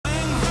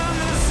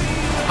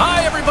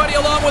Hi, everybody.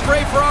 Along with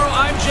Ray Ferraro,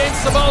 I'm James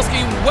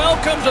Cebulski.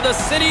 Welcome to the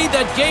city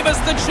that gave us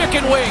the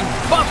chicken wing,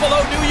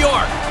 Buffalo, New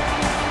York.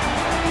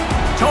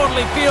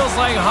 Totally feels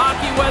like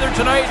hockey weather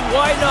tonight, and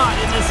why not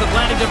in this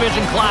Atlantic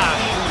Division clash?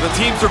 The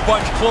teams are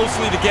bunched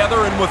closely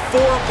together, and with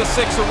 4 of the 6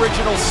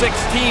 original 6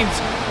 teams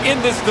in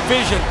this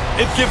division,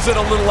 it gives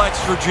it a little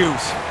extra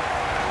juice.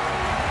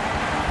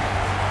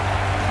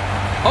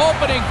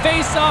 Opening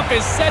face-off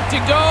is set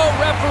to go.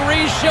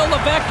 Referee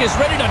Shilevek is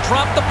ready to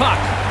drop the puck.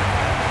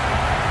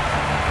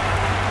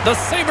 The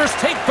Sabres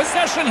take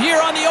possession here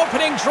on the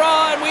opening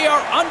draw, and we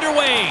are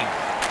underway.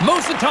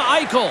 Moves it to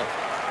Eichel.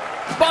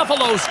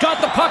 Buffalo's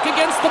got the puck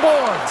against the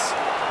boards.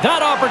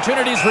 That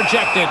opportunity is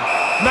rejected.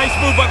 Nice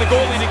move by the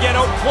goalie to get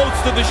out close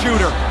to the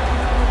shooter.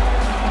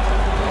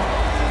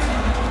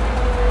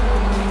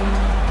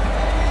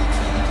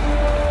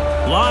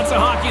 Lots of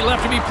hockey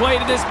left to be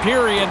played in this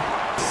period.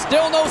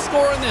 Still no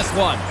score in this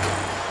one.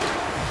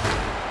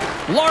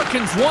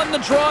 Larkin's won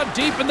the draw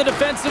deep in the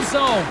defensive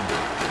zone.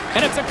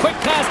 And it's a quick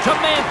pass to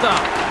Mantha.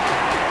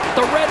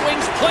 The Red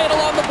Wings play it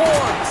along the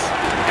boards.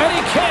 And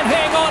he can't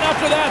hang on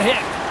after that hit.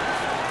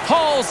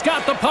 Hall's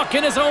got the puck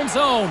in his own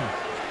zone.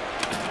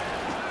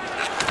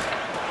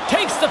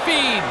 Takes the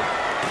feed.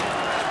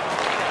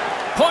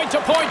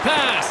 Point-to-point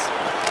pass.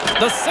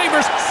 The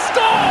Sabres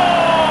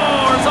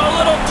scores! A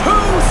little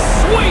too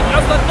sweet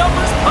as the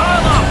numbers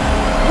pile up.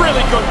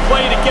 Really good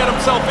play to get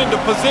himself into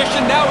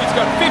position. Now he's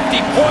got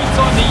 50 points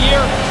on the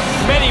year.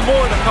 Many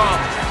more to come.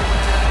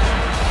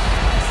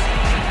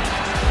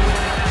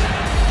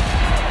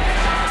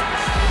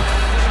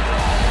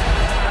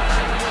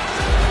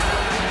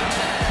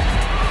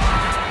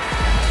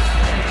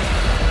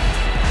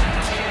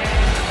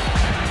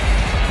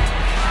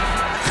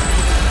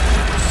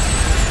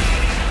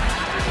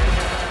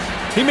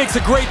 He makes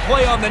a great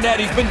play on the net.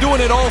 He's been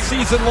doing it all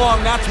season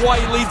long. That's why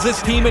he leads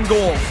this team in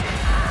goals.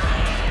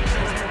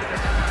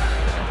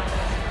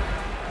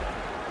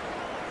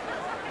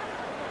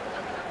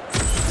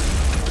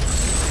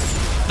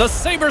 The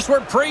Sabres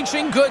were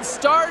preaching. Good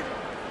start.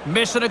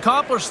 Mission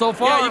accomplished so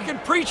far. Yeah, you can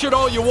preach it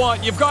all you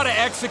want. You've got to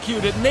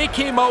execute it. And they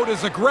came out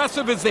as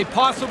aggressive as they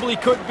possibly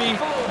could be,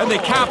 and they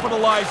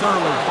capitalized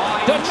early.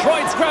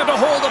 Detroit's grabbed a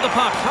hold of the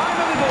puck.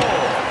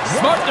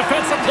 Smart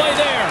defensive play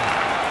there.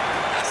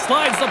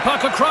 Slides the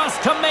puck across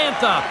to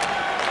Mantha.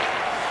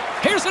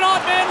 Here's an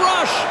odd man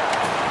rush.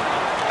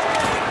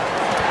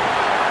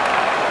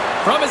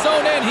 From his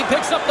own end, he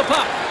picks up the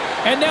puck.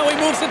 And now he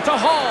moves it to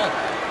Hall.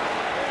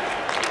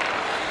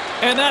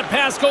 And that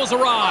pass goes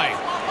awry.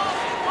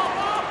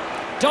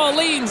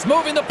 Dahlin's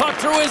moving the puck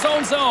through his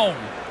own zone.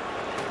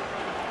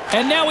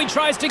 And now he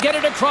tries to get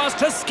it across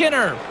to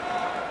Skinner.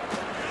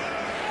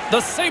 The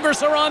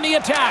Sabres are on the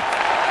attack.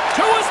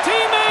 To his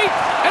teammate,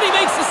 and he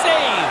makes the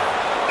save.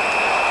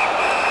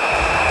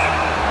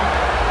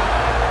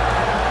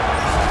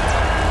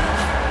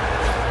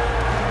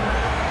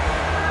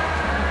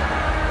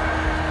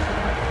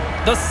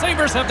 The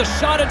Sabres have the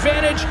shot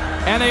advantage,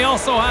 and they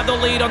also have the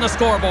lead on the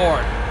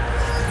scoreboard.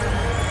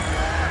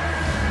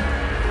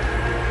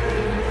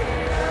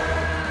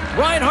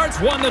 Reinhardt's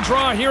won the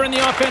draw here in the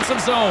offensive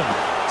zone.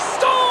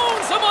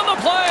 Stones him on the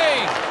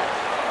play.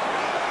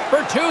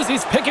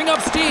 Bertuzzi's picking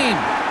up steam.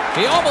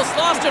 He almost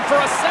lost it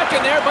for a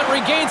second there, but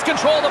regains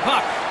control of the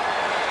puck.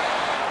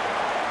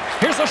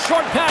 Here's a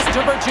short pass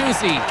to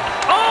Bertuzzi.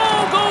 Oh,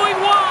 going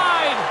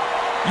wide!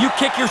 You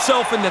kick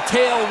yourself in the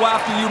tail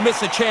after you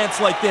miss a chance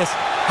like this.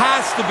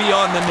 Has to be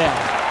on the net.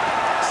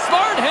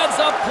 Smart heads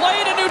up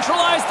play to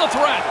neutralize the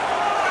threat.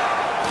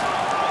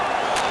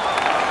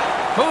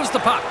 Moves the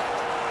puck.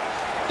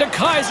 De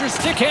Keyser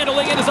stick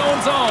handling in his own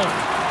zone.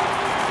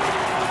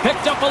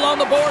 Picked up along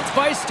the boards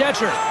by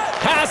Stetcher.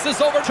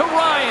 Passes over to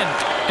Ryan.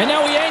 And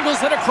now he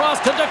angles it across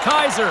to De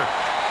Keyser.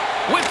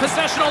 With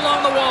possession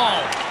along the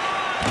wall.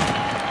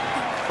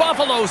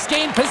 Buffalo's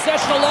gained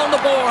possession along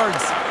the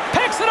boards.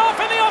 Picks it off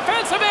in the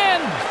offensive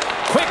end.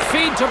 Quick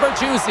feed to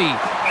Bertuzzi.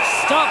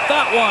 Stop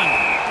that one.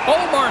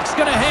 Omark's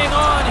going to hang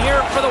on here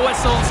for the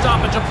whistle and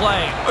stoppage of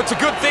play. It's a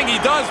good thing he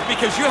does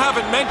because you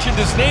haven't mentioned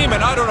his name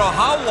in I don't know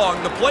how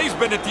long. The play's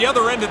been at the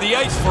other end of the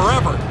ice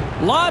forever.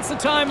 Lots of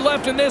time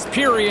left in this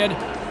period.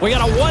 We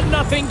got a 1-0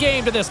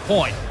 game to this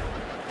point.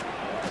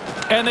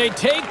 And they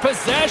take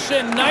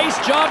possession. Nice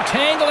job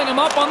tangling him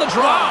up on the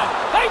draw.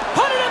 They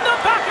put it in the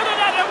back of the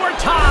net and we're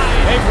tied.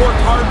 They've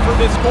worked hard for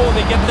this goal.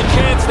 They get the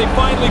chance. They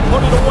finally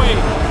put it away.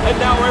 And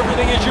now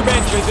everything, as you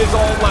mentioned, is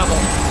all level.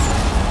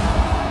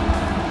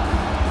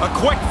 A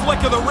quick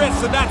flick of the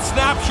wrist, and that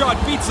snapshot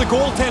beats the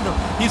goaltender.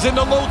 He's in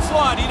the low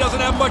slot. He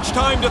doesn't have much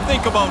time to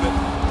think about it.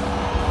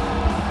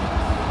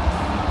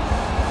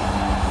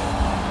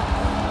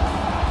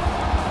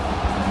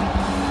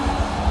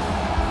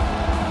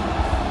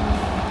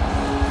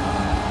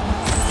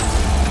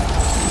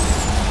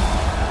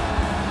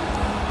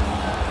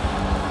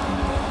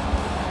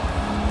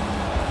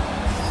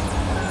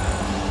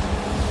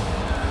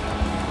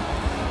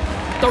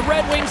 The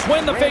Red Wings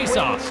win the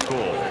faceoff.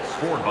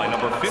 Scored by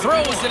number 50.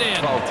 Throws it in.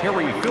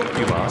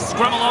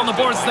 Scrum along the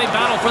boards as they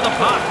battle for the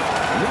puck.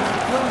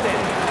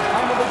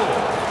 Time of the goal,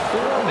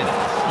 4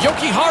 minutes.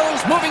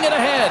 Jokiharju's moving it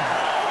ahead.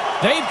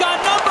 They've got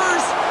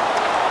numbers.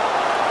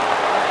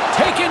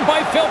 Taken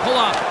by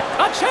Filppula.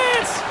 A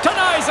chance.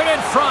 Denies him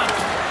in front.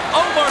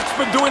 Ullmark's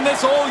been doing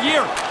this all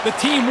year. The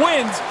team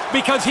wins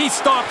because he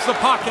stops the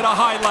puck at a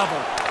high level.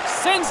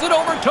 Sends it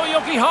over to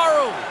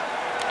Jokiharju.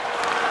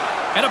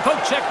 And a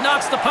poke check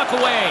knocks the puck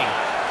away.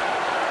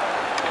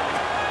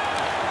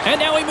 And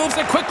now he moves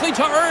it quickly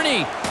to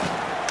Ernie.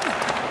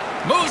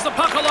 Moves the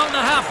puck along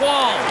the half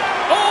wall.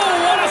 Oh,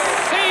 what a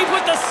save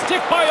with the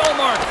stick by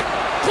Ullmark.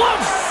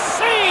 Glove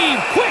save.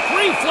 Quick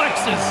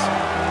reflexes.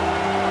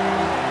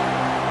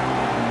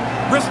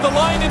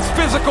 Ristolainen's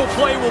physical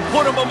play will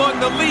put him among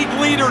the league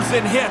leaders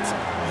in hits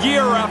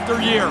year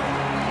after year.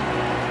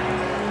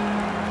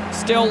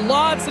 Still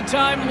lots of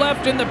time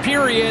left in the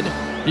period.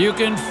 You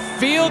can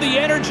feel the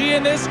energy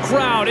in this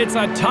crowd. It's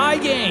a tie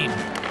game.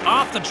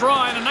 Off the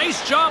draw, and a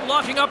nice job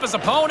locking up his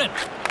opponent.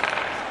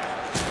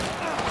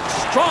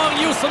 Strong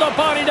use of the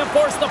body to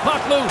force the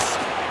puck loose.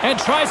 And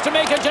tries to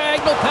make a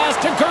diagonal pass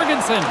to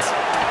Girgensons.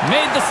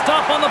 Made the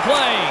stop on the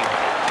play.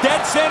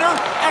 Dead center,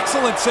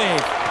 excellent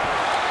save.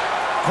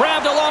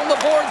 Grabbed along the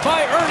boards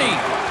by Ernie.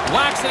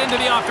 Whacks it into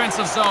the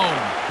offensive zone.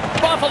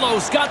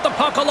 Buffalo's got the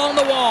puck along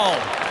the wall.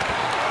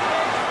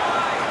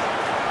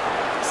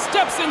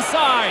 Steps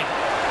inside.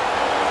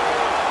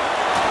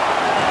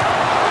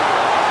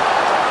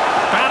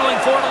 Battling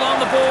for it along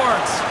the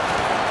boards.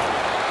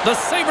 The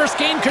Sabres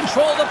gain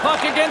control of the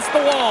puck against the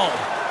wall.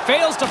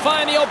 Fails to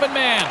find the open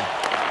man.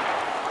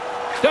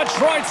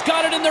 Detroit's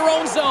got it in their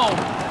own zone.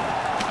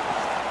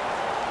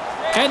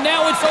 And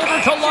now it's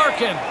over to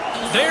Larkin.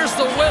 There's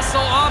the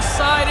whistle.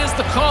 Offside is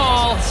the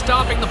call,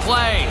 stopping the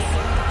play.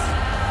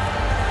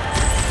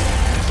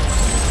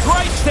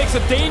 Grice takes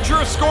a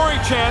dangerous scoring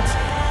chance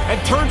and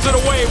turns it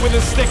away with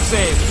his stick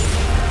save.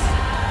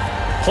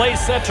 Play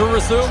set to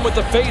resume with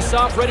the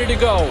face-off ready to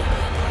go.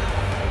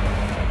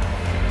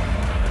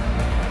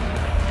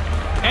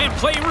 And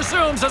play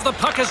resumes as the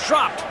puck is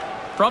dropped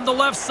from the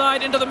left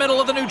side into the middle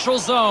of the neutral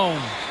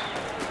zone.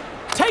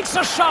 Takes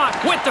a shot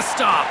with the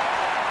stop.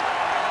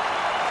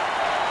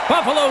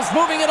 Buffalo's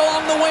moving it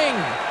along the wing.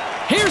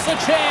 Here's a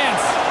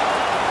chance.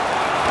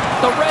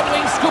 The Red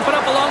Wings scoop it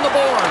up along the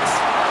boards.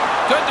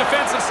 Good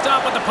defensive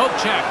stop with the poke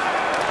check.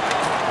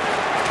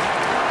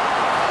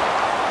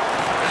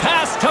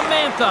 Pass to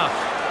Mantha.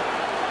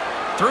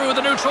 Through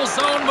the neutral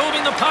zone,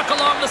 moving the puck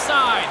along the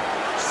side.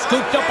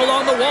 Scooped up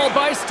along the wall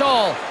by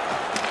Stahl.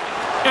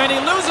 And he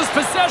loses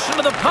possession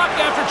of the puck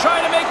after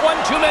trying to make one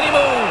too many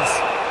moves.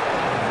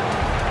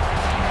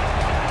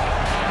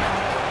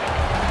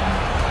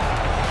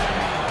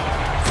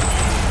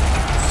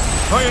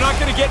 Oh, you're not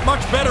going to get much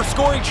better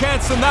scoring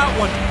chance than that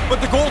one, but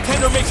the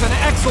goaltender makes an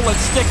excellent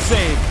stick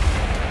save.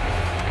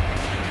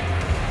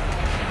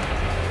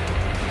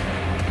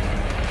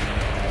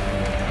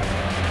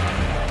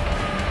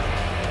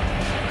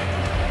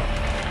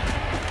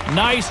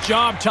 Nice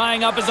job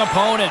tying up his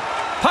opponent.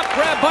 Puck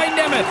grab by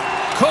Nemeth.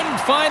 Couldn't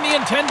find the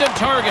intended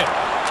target.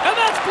 And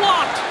that's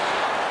blocked.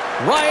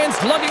 Ryan's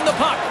lugging the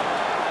puck.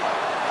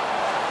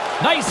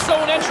 Nice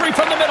zone entry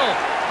from the middle.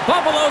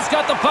 Buffalo's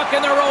got the puck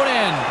in their own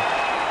end.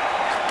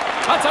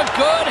 That's a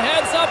good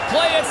heads-up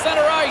play at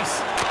center ice.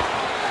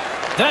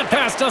 That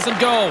pass doesn't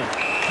go.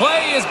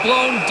 Play is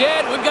blown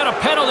dead. We've got a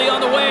penalty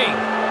on the way.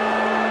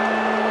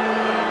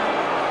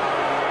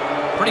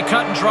 Pretty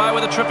cut and dry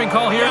with a tripping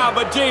call here. Yeah,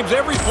 but James,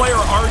 every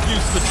player argues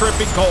the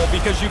tripping call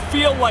because you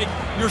feel like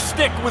your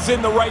stick was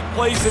in the right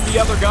place and the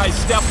other guy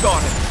stepped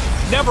on it.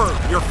 Never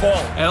your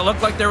fault. And it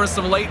looked like there was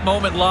some late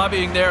moment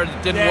lobbying there and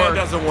it didn't work.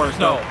 It doesn't work.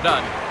 No,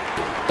 none.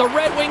 The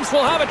Red Wings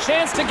will have a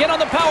chance to get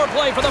on the power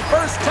play for the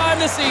first time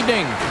this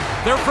evening.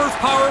 Their first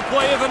power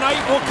play of the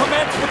night will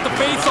commence with the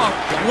face-off.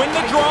 Win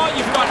the draw,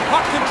 you've got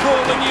puck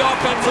control in the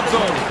offensive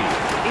zone.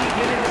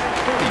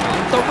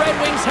 The Red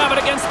Wings have it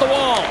against the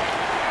wall.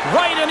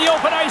 Right in the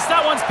open ice,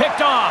 that one's picked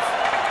off.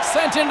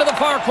 Sent into the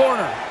far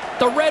corner.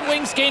 The Red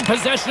Wings gain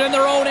possession in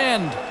their own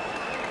end.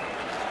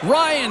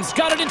 Ryan's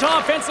got it into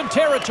offensive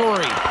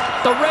territory.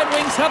 The Red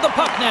Wings have the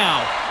puck now.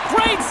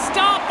 Great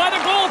stop by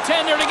the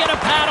goaltender to get a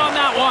pad on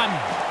that one.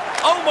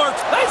 Ullmark,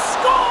 they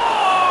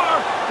score!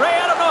 Ray,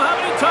 I don't know how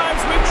many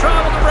times we've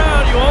traveled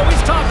around. You always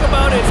talk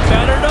about it's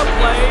better to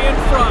play in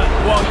front.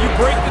 Well, you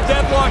break the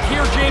deadlock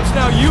here, James.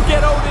 Now you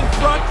get out in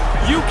front.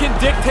 You can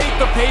dictate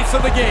the pace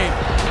of the game.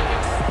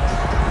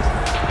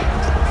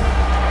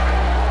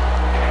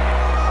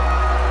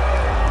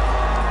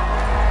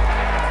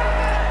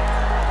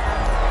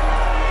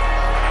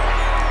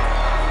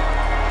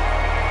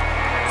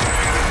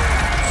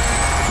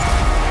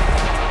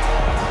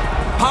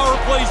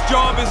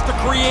 Job is to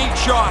create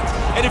shots,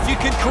 and if you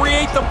can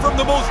create them from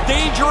the most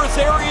dangerous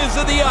areas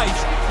of the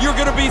ice, you're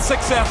going to be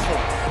successful.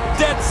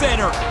 Dead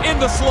center, in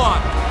the slot,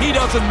 he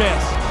doesn't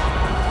miss.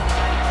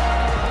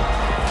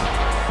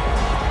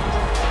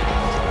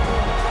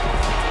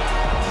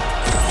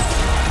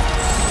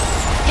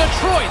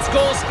 Detroit's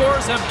goal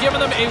scorers have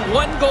given them a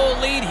one-goal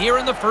lead here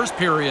in the first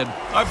period.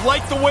 I've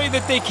liked the way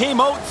that they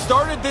came out,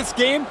 started this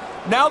game.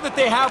 Now that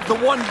they have the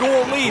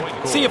one-goal lead,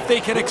 see if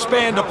they can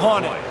expand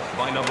upon it.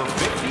 by number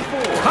 54.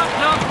 Puck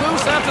knocked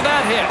loose after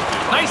that hit.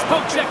 Nice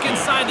poke check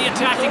inside the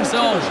attacking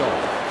zone.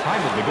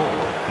 Time of the goal,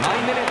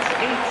 9 minutes,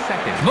 8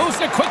 seconds. Moves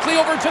it quickly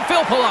over to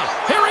Filppula.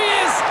 Here he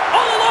is,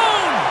 all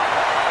alone.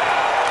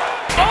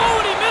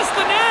 Oh, and he missed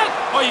the net.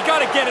 Oh, you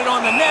got to get it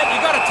on the net.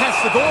 You got to test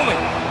the goalie.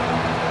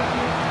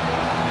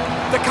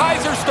 The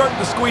Kaiser's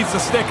starting to squeeze the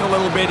stick a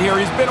little bit here.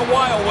 He's been a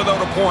while without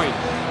a point.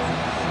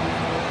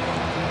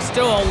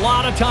 Still a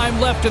lot of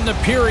time left in the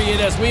period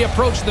as we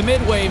approach the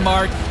midway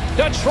mark.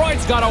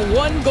 Detroit's got a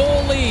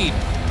 1-goal lead.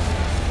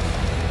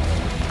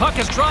 Puck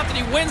is dropped and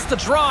he wins the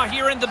draw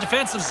here in the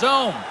defensive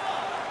zone.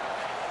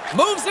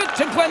 Moves it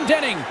to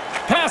Glendening.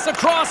 Pass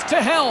across to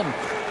Helm.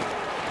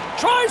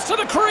 Drives to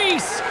the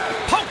crease.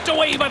 Poked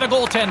away by the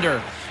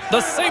goaltender.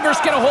 The Sabres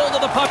get a hold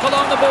of the puck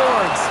along the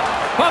boards.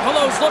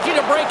 Buffalo's looking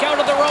to break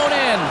out of their own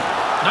end.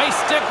 Nice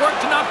stick work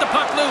to knock the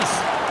puck loose.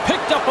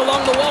 Picked up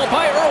along the wall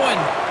by Irwin.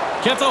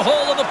 Gets a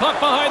hold of the puck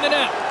behind the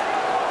net.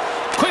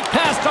 Quick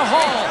pass to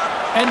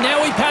Hall. And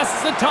now he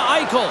passes it to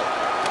Eichel.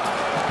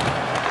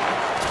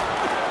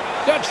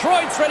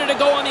 Detroit's ready to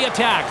go on the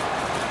attack.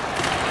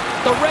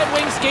 The Red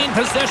Wings gain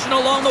possession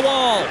along the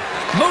wall.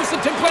 Moves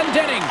it to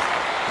Glendening.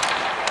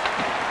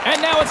 And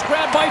now it's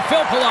grabbed by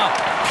Filppula.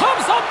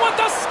 Comes up with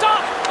the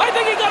stop. I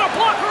think he got a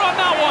blocker on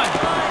that one.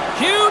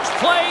 Huge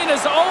play in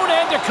his own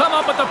end to come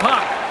up with the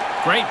puck.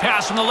 Great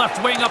pass from the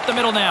left wing up the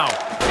middle now.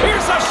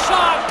 Here's a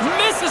shot.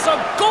 Misses a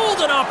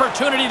golden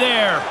opportunity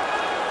there.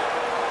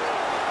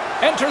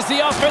 Enters the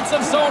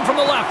offensive zone from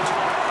the left.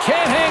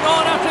 Can't hang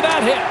on after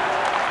that hit.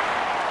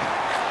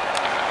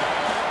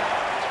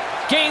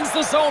 Gains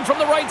the zone from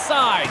the right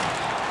side.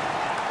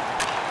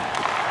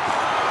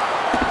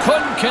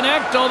 Couldn't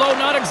connect, although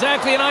not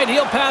exactly an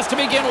ideal pass to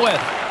begin with.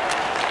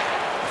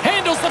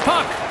 Handles the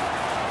puck.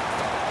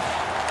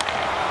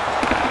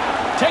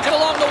 Taken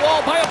along the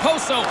wall by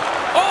Oposo.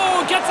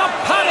 Oh, gets a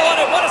paddle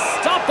on it. What a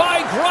stop by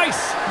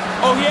Grice.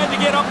 Oh, he had to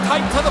get up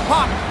tight to the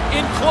puck.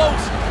 In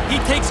close. He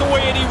takes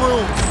away any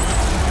room.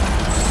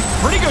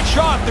 Pretty good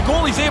shot. The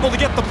goalie's able to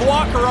get the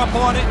blocker up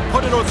on it and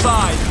put it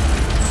outside.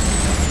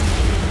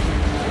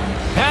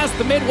 Past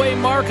the midway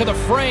mark of the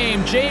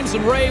frame, James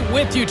and Ray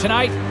with you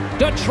tonight.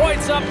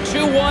 Detroit's up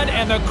 2-1,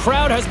 and the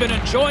crowd has been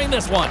enjoying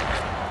this one.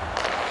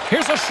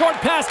 Here's a short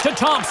pass to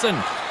Thompson.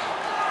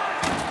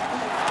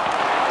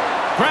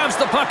 Grabs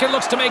the puck and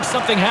looks to make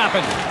something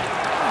happen.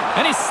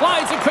 And he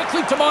slides it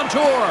quickly to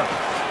Montour.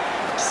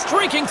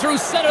 Streaking through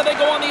center, they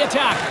go on the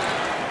attack.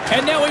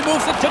 And now he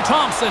moves it to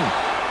Thompson.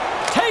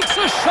 Takes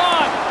a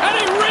shot, and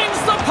he rings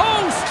the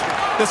post.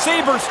 The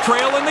Sabres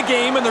trail in the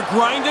game, and they're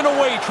grinding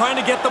away, trying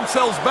to get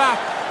themselves back.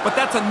 But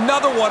that's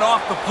another one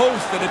off the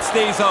post, and it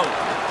stays out.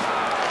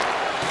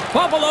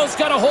 Buffalo's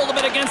got a hold of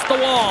it against the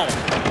wall.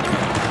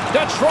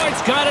 Detroit's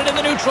got it in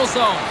the neutral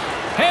zone.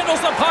 Handles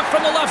the puck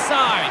from the left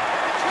side.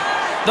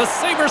 The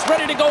Sabres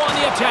ready to go on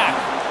the attack.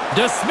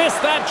 Dismiss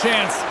that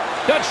chance.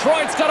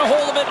 Detroit's got a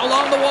hold of it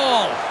along the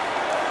wall.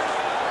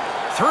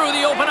 Through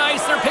the open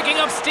ice, they're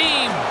picking up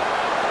steam.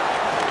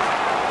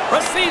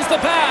 Receives the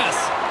pass.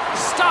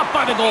 Stopped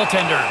by the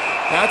goaltender.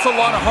 That's a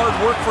lot of hard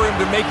work for him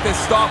to make this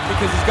stop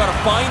because he's got to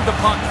find the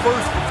puck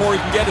first before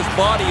he can get his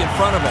body in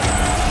front of it.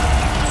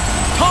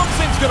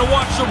 Thompson's going to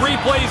watch the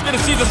replay. He's going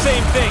to see the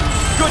same thing.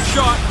 Good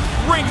shot.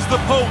 Rings the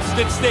post.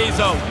 It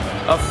stays out.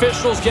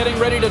 Officials getting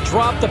ready to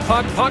drop the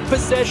puck. Puck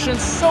possession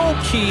so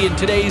key in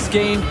today's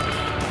game.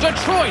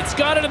 Detroit's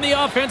got it in the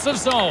offensive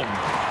zone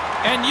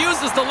and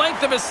uses the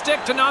length of his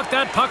stick to knock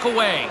that puck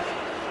away.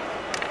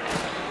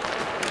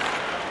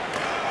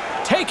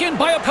 Taken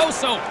by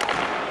Oposo.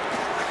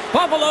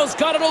 Buffalo's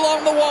got it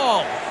along the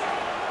wall.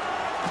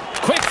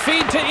 Quick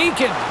feed to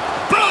Eakin.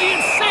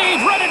 Brilliant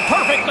save. Read it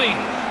perfectly.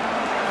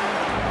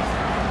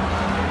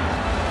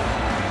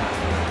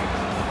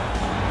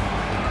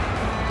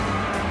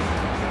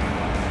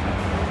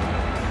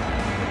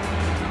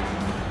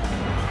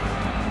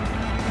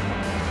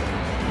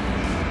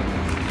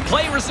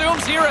 Play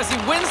resumes here as he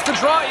wins the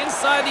draw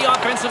inside the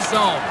offensive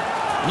zone.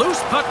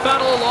 Loose puck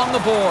battle along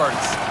the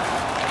boards.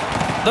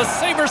 The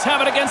Sabres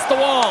have it against the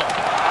wall.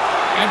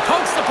 And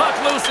pokes the puck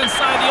loose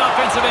inside the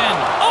offensive end.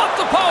 Off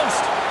the post!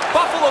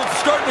 Buffalo's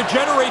starting to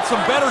generate some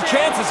better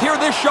chances. Here,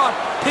 this shot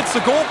hits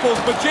the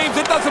goalpost, but James,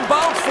 it doesn't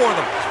bounce for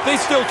them. They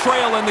still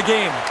trail in the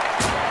game.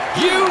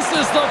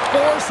 Uses the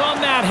force on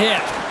that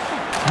hit.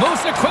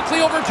 Moves it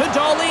quickly over to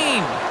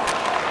Dahlin.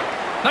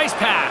 Nice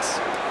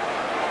pass.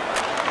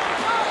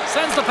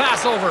 Sends the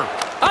pass over.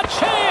 A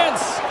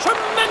chance!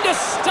 Tremendous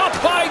stop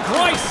by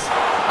Grice.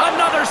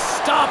 Another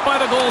stop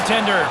by the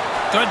goaltender.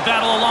 Good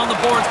battle along the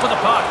boards for the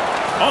puck.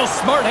 Oh,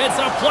 smart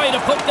heads-up play to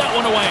put that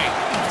one away.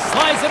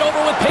 Slides it over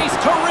with pace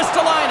to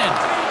Ristolainen.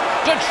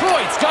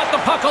 Detroit's got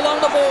the puck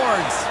along the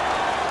boards.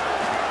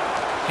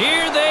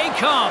 Here they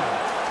come.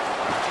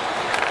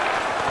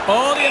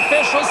 Oh, the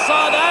officials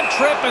saw that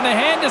trip, and the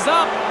hand is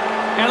up.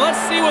 And let's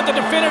see what the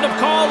definitive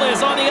call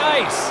is on the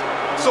ice.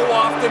 So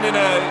often in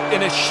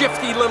a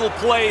shifty little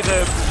play,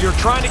 you're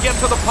trying to get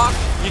to the puck,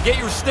 you get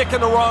your stick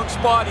in the wrong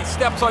spot, he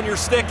steps on your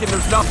stick, and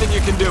there's nothing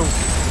you can do.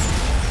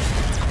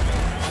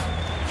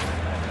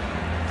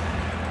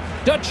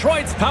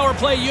 Detroit's power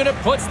play unit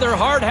puts their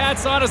hard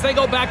hats on as they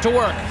go back to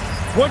work.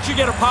 Once you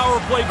get a power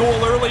play goal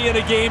early in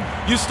a game,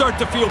 you start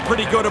to feel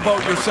pretty good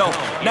about yourself.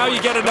 Now you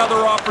get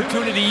another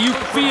opportunity. You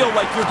feel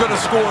like you're going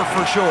to score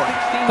for sure.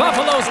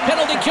 Buffalo's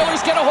penalty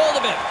killers get a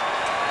hold of it.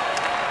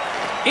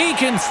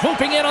 Eakin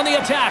swooping in on the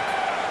attack.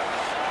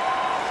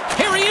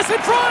 Here he is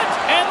in front,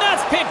 and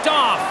that's picked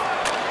off.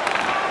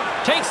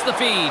 Takes the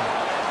feed.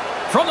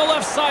 From the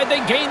left side,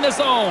 they gain the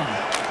zone.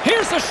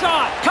 Here's the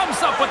shot.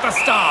 Comes up with the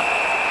stop.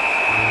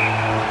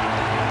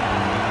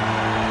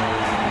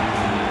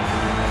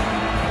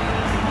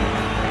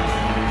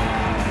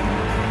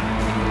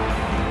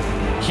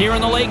 Here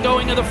in the late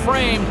going of the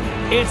frame,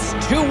 it's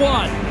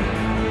 2-1.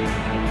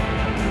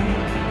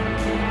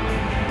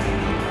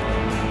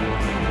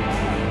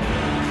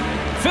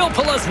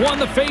 Filppula's won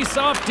the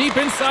face-off deep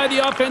inside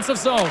the offensive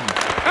zone.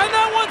 And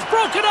that one's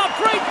broken up.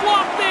 Great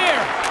block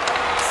there.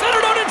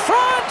 Centered out in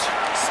front.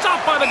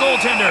 Stopped by the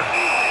goaltender.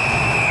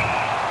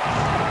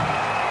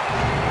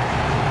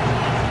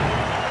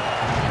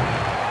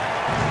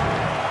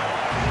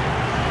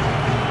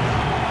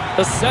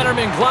 The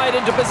centermen glide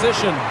into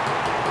position.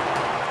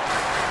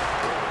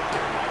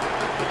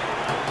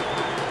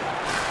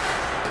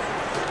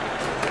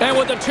 And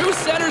with the two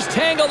centers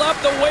tangled up,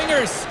 the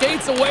winger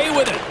skates away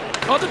with it.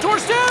 On the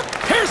doorstep,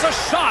 here's a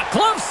shot.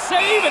 Glove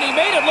save, and he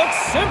made it look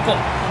simple.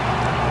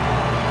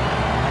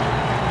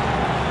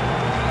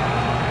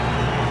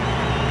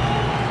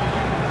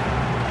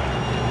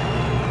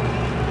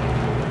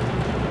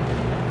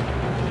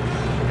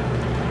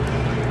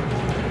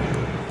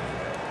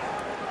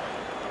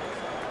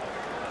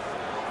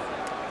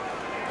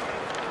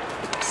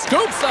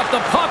 Scoops up the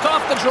puck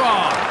off the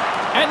draw.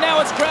 And now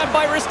it's grabbed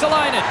by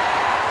Ristolainen.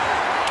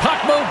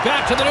 Puck moved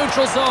back to the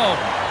neutral zone.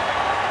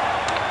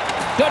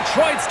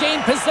 Detroit's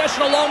gained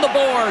possession along the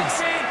boards.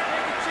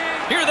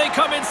 Here they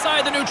come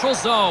inside the neutral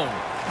zone.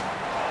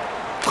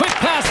 Quick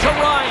pass to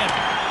Ryan.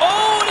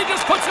 Oh, and he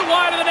just puts it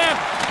wide of the net.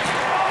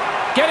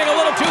 Getting a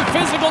little too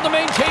physical to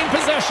maintain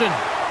possession.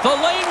 The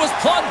lane was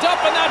plugged up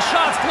and that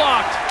shot's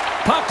blocked.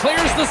 Puck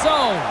clears the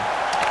zone.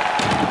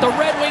 The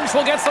Red Wings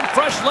will get some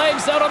fresh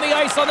legs out on the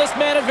ice on this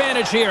man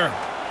advantage here.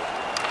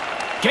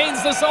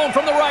 Gains the zone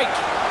from the right.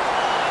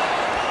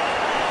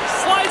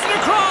 Slides it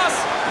across,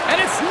 and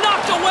it's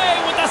knocked away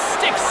with a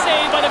stick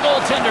save by the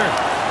goaltender.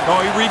 Oh,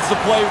 he reads the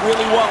play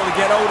really well to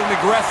get out and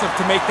aggressive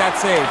to make that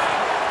save.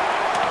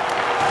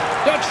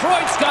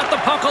 Detroit's got the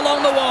puck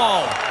along the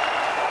wall.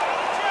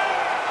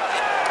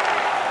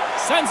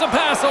 Sends a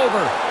pass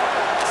over.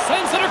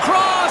 Sends it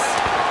across,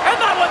 and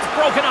that one's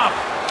broken up.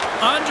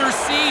 Under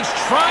siege,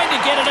 trying to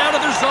get it out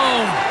of their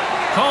zone.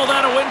 Call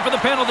that a win for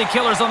the penalty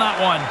killers on that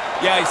one.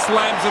 Yeah, he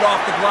slams it off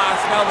the glass.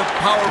 Now the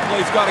power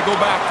play's got to go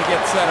back to get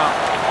set up.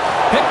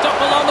 Picked up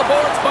along the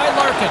boards by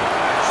Larkin.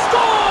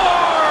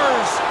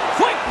 Scores!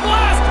 Quick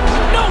blast!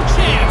 No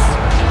chance!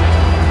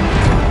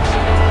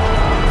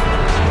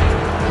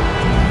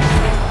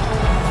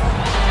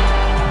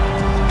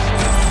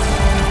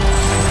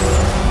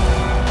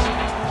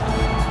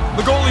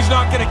 The goalie's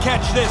not going to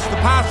catch this. The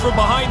pass from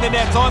behind the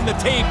net's on the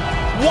tape.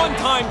 One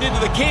time into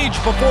the cage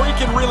before he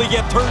can really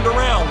get turned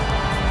around.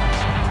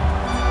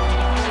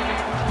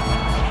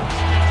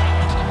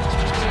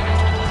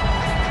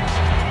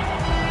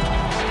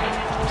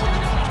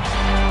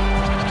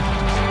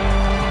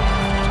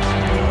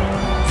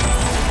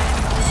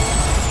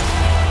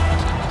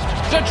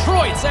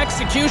 Detroit's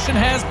execution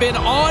has been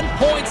on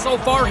point so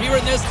far here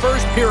in this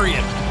first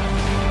period.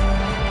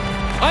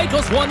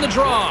 Eichel's won the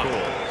draw.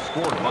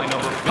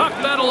 Puck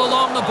battle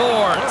along the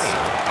boards.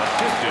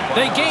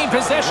 They gain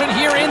possession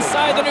here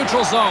inside the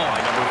neutral zone.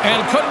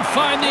 And couldn't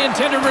find the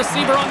intended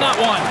receiver on that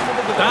one.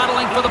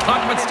 Battling for the puck,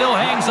 but still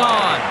hangs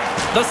on.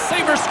 The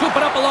Sabres scoop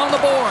it up along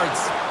the boards.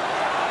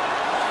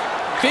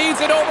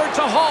 Feeds it over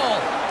to Hall.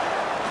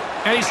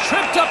 And he's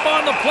tripped up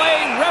on the play.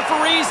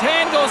 Referee's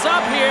hand goes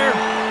up here.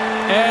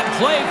 And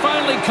play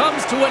finally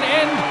comes to an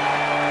end.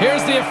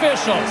 Here's the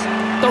officials.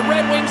 The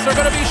Red Wings are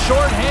going to be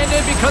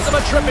shorthanded because of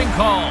a tripping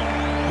call.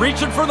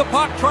 Reaching for the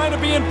puck, trying to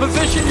be in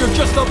position, you're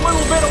just a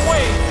little bit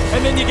away,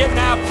 and then you get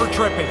nabbed for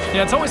tripping.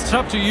 Yeah, it's always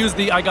tough to use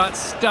the I got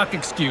stuck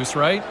excuse,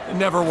 right? It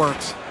never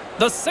works.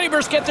 The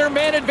Sabres get their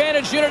man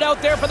advantage unit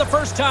out there for the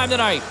first time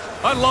tonight.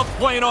 I love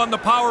playing on the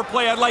power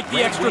play. I like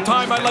the extra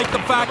time. I like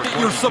the fact that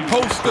you're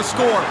supposed to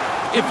score.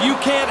 If you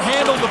can't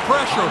handle the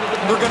pressure,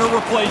 they're going to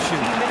replace you.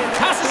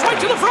 Passes right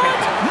to the front.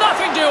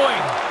 Nothing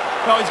doing.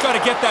 No, he's got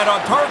to get that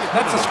on target.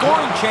 That's a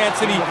scoring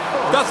chance, and he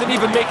doesn't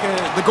even make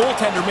the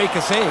goaltender make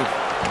a save.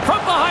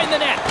 From behind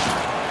the net.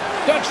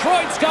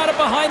 Detroit's got it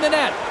behind the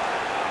net.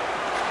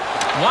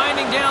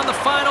 Winding down the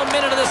final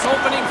minute of this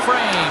opening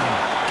frame.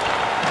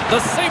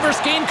 The Sabres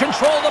gain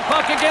control of the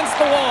puck against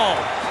the wall.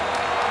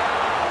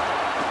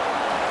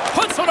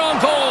 Puts it on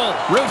goal.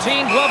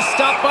 Routine glove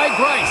stop by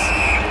Grice.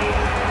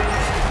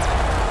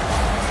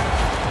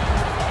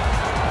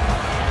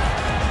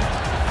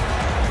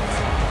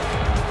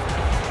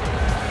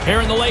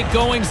 Here in the late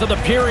goings of the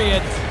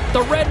period,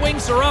 the Red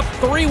Wings are up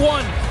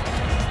 3-1.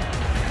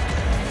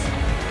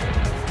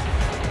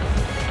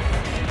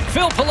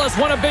 Philpolis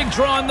won a big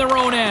draw in their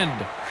own end.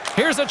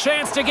 Here's a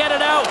chance to get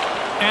it out.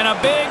 And a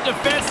big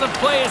defensive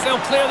play as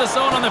they'll clear the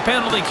zone on the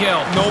penalty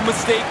kill. No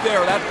mistake there.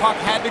 That puck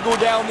had to go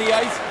down the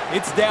ice.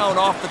 It's down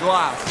off the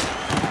glass.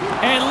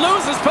 And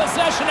loses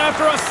possession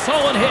after a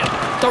solid hit.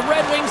 The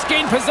Red Wings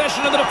gain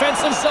possession of the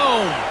defensive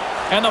zone.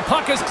 And the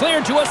puck is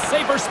cleared to a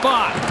safer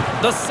spot.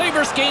 The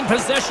Sabres gain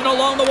possession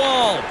along the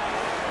wall.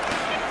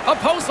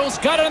 Oposo's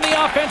got it on the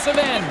offensive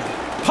end.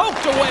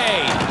 Poked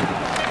away.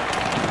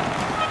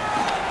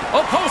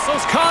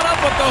 Oposo's caught up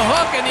with the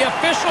hook, and the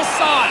official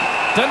saw it.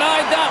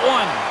 Denied that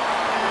one.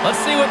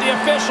 Let's see what the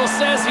official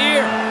says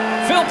here.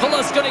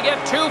 Philpolis going to get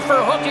 2 for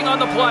hooking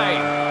on the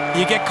play.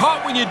 You get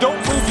caught when you don't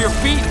move your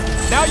feet.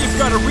 Now you've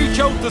got to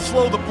reach out to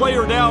slow the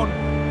player down.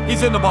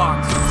 He's in the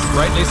box.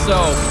 Rightly so.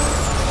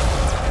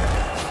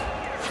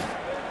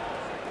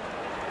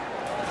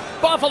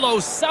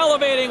 Buffalo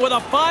salivating with a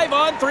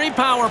 5-on-3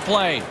 power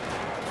play.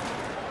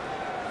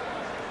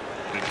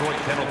 Detroit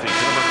penalty,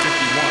 number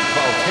 51,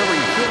 foul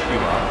Terry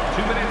Filppula,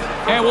 2 minutes.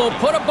 And we'll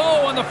put a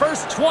bow on the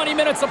first 20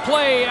 minutes of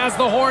play as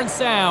the horn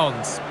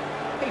sounds.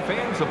 Hey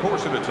fans, a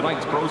portion of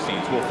tonight's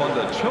proceeds will fund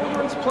a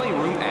children's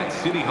playroom at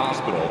City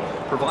Hospital,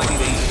 providing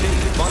a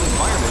safe, fun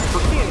environment for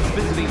kids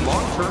visiting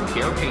long-term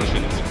care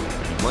patients.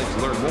 If you'd like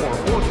to learn more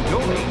or to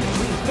donate,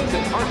 please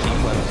visit our team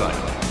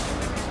website.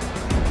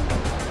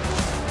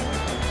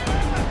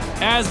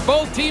 As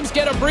both teams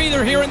get a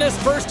breather here in this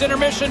first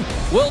intermission,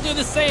 we'll do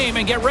the same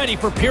and get ready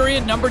for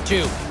period number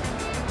 2.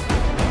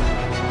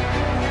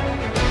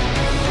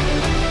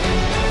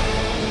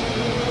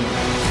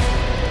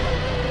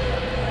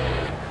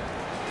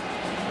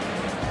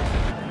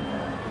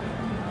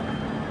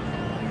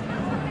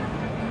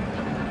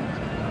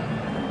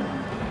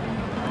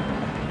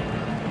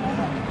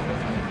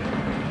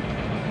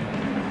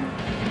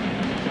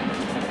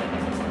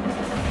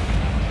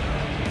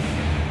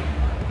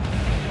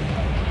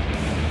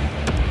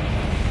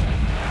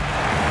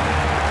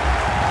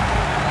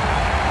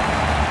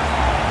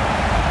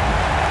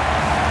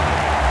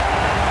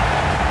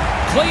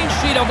 Clean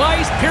sheet of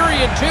ice,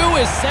 period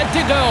 2 is set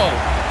to go.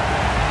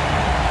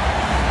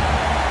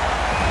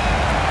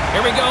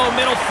 Here we go,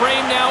 middle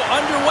frame now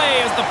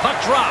underway as the puck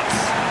drops.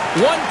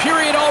 1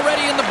 period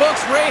already in the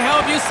books. Ray,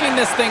 how have you seen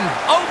this thing?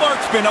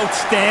 Ullmark's been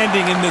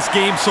outstanding in this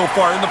game so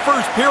far. In the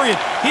first period,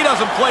 he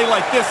doesn't play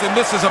like this, and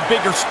this is a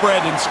bigger spread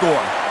and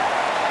score.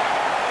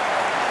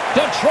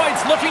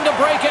 Detroit's looking to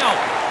break out.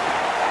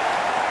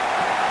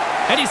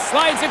 And he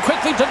slides it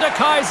quickly to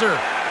DeKaiser.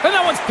 And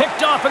that one's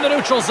picked off in the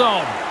neutral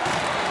zone.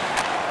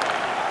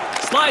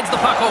 Slides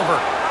the puck over.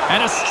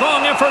 And a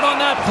strong effort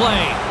on that play.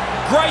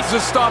 Greiss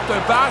has stopped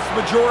a vast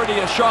majority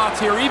of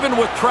shots here.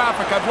 Even with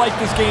traffic, I've liked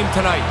this game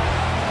tonight.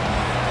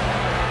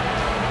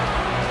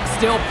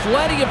 Still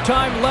plenty of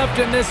time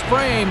left in this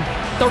frame.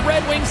 The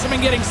Red Wings have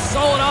been getting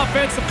solid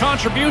offensive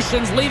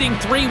contributions, leading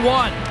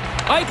 3-1.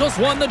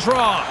 Eichel's won the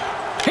draw.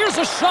 Here's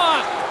a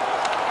shot.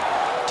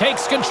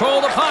 Takes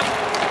control of the puck.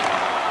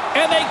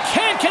 And they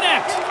can't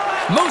connect.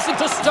 Moves it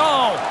to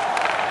Stahl.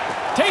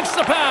 Takes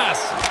the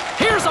pass.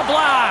 Here's a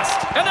blast.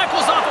 And that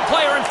goes off a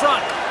player in front.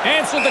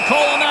 Answered the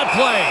call on that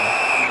play.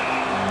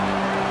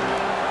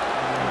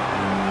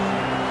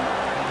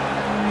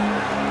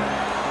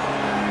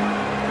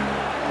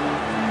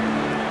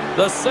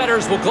 The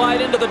setters will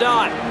glide into the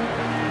dot.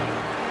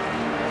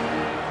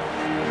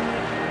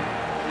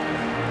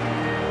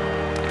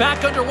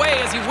 Back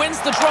underway as he wins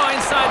the draw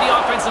inside the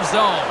offensive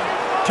zone.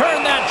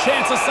 Turn that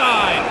chance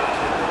aside.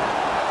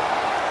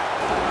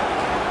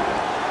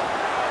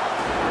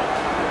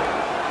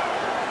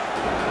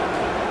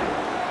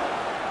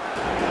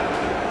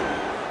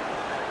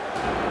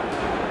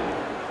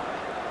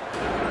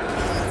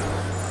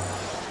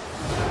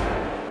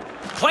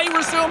 Play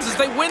resumes as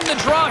they win the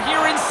draw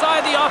here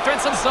inside the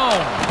offensive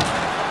zone.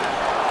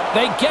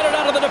 They get it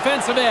out of the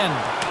defensive end.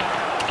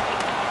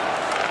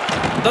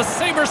 The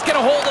Sabres get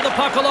a hold of the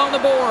puck along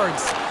the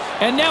boards.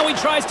 And now he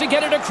tries to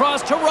get it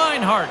across to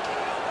Reinhart.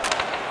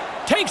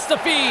 Takes the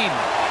feed.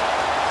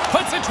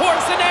 Puts it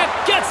towards the net.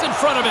 Gets in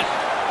front of it.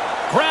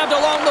 Grabbed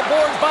along the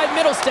boards by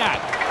Mittelstadt.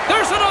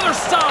 There's another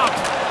stop.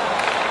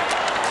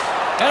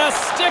 And a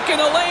stick in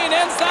the lane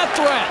ends that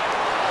threat.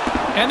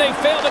 And they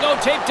fail to go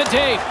tape to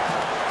tape.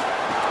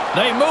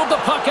 They move the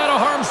puck out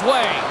of harm's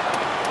way.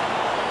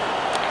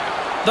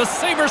 The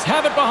Sabres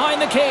have it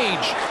behind the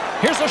cage.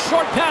 Here's a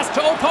short pass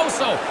to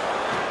Oposo.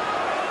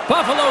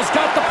 Buffalo's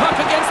got the puck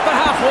against the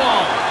half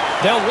wall.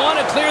 They'll want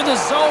to clear the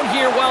zone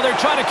here while they're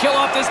trying to kill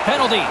off this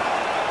penalty.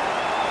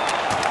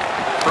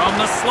 From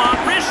the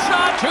slot, wrist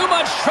shot. Too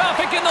much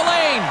traffic in the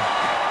lane.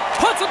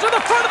 Puts it to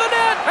the front of the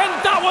net. And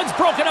that one's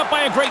broken up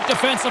by a great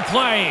defensive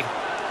play.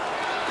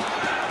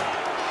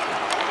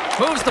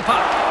 Moves the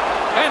puck.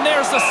 And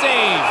there's the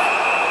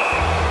save.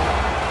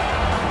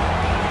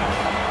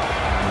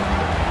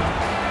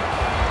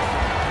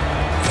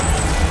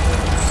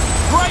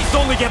 Greiss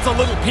only gets a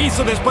little piece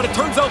of this, but it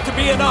turns out to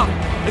be enough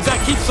as that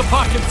keeps the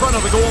puck in front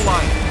of the goal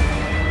line.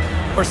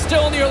 We're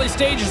still in the early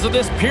stages of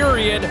this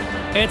period.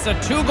 It's a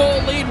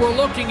 2-goal lead we're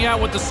looking at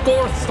with the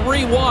score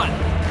 3-1.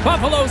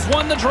 Buffalo's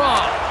won the draw.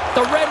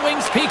 The Red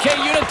Wings PK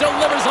unit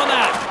delivers on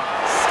that.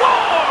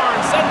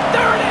 Scores! And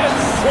there it is!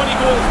 20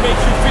 goals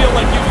makes you feel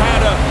like you've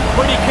had a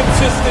pretty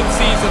consistent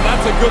season.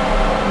 That's a good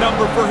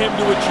number for him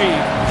to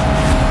achieve.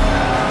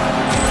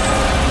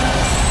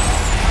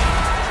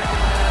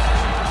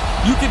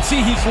 You can see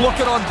he's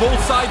looking on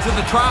both sides of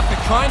the traffic,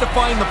 trying to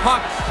find the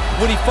puck.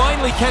 When he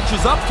finally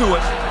catches up to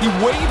it, he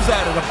waves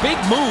at it. A big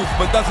move,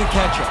 but doesn't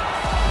catch it.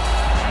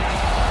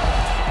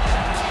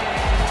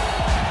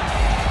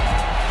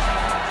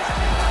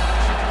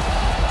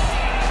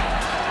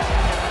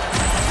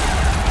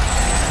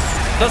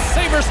 The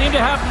Sabres seem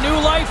to have new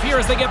life here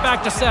as they get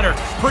back to center.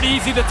 Pretty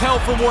easy to tell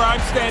from where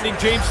I'm standing,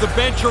 James. The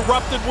bench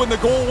erupted when the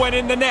goal went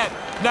in the net.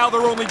 Now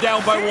they're only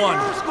down by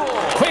one.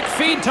 Quick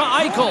feed to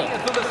Eichel.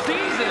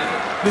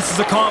 This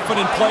is a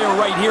confident player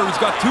right here. He's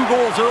got 2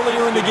 goals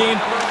earlier in the game.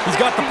 He's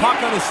got the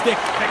puck on his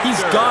stick. He's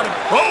got it.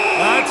 Oh,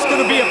 that's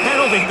going to be a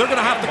penalty. They're going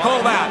to have to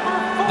call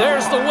that.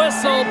 There's the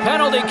whistle.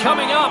 Penalty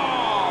coming up.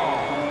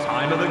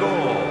 Time of the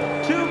goal,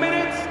 2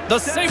 minutes. The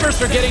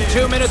Sabres are getting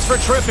 2 minutes for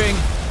tripping.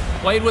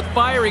 Played with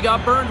fire. He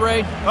got burned,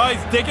 Ray.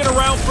 He's digging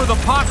around for the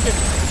puck, and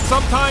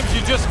sometimes you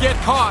just get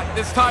caught.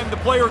 This time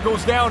the player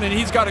goes down, and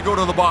he's got to go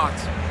to the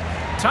box.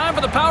 Time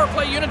for the power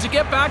play unit to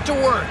get back to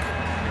work.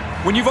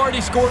 When you've already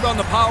scored on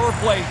the power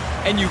play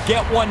and you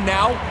get one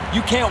now,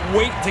 you can't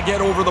wait to get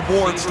over the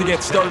boards to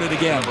get started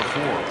again.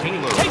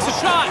 Takes a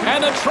shot,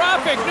 and the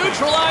traffic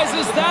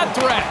neutralizes that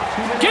threat.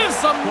 Gives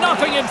them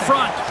nothing in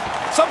front.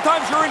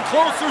 Sometimes you're in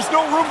close, there's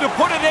no room to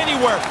put it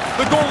anywhere.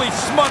 The goalie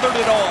smothered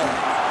it all.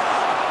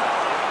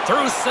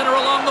 Through center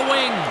along the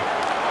wing.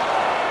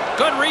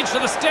 Good reach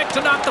to the stick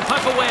to knock the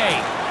puck away.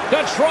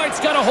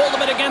 Detroit's got a hold of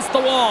it against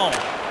the wall.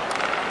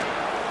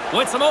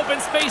 With some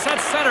open space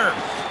at center.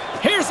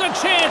 Here's a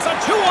chance, a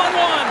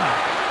 2-on-1.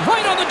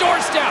 Right on the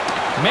doorstep.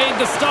 Made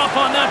the stop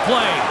on that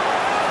play.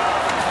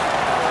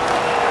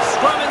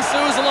 Scrum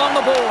ensues along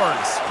the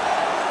boards.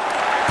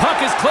 Puck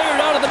is cleared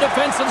out of the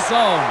defensive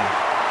zone.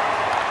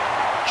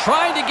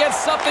 Trying to get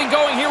something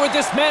going here with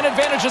this man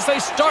advantage as they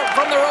start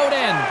from their own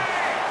end.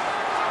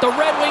 The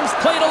Red Wings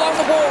played along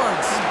the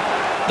boards.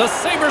 The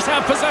Sabres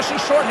have possession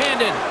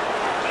shorthanded.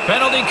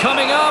 Penalty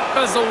coming up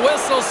as the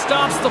whistle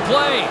stops the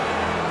play.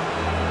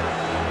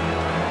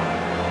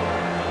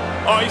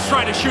 Oh, he's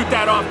trying to shoot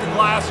that off the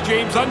glass,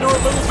 James. Under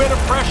a little bit of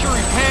pressure,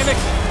 he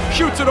panics,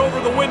 shoots it over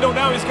the window.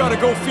 Now he's got to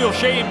go feel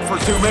shame for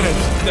 2 minutes.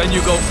 Then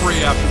you go free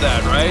after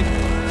that, right?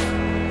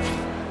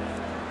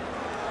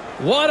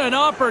 What an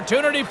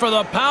opportunity for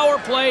the power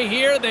play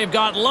here. They've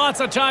got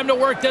lots of time to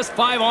work this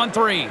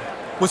 5-on-3.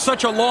 With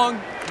such a long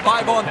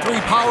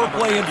 5-on-3 power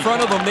play in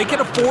front of them, they can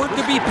afford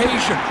to be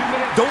patient.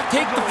 Don't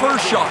take the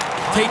first shot,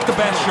 take the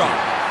best shot.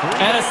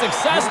 And a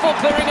successful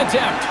clearing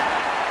attempt.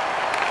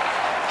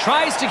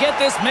 Tries to get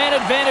this man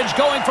advantage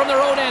going from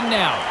their own end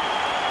now.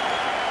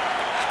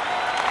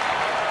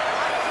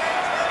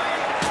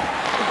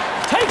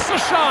 Takes a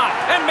shot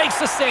and makes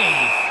the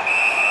save.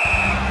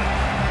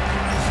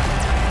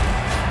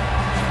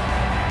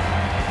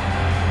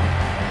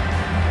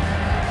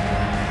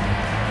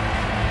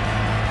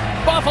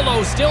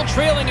 Buffalo still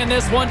trailing in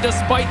this one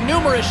despite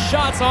numerous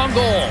shots on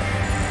goal.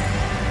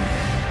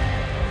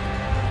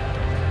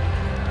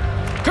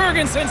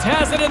 Girgensons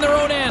has it in their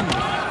own end.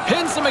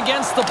 Pins them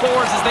against the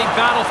boards as they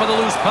battle for the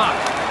loose puck.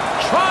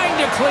 Trying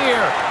to clear,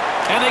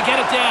 and they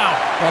get it down.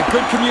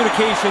 Good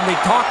communication. They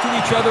talk to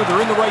each other. They're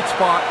in the right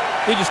spot.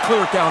 They just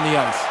clear it down the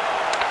ice.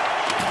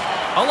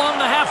 Along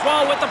the half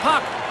wall with the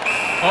puck.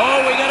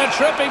 Oh, we got a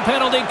tripping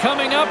penalty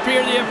coming up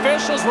here. The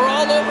officials were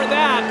all over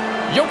that.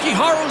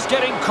 Jokiharu's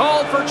getting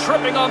called for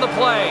tripping on the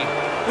play.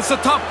 It's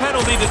a tough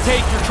penalty to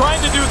take. You're trying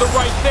to do the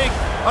right thing.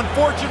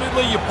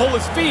 Unfortunately, you pull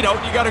his feet out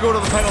and you got to go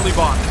to the penalty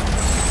box.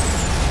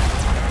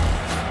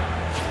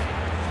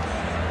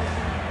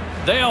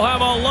 They'll have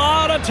a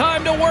lot of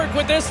time to work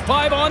with this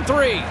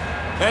 5-on-3.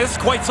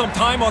 That's quite some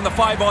time on the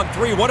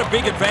 5-on-3. What a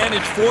big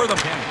advantage for them.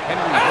 And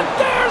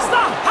there's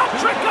the hat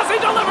trick as he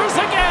delivers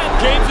again.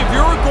 James, if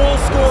you're a goal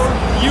scorer,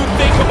 you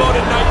think about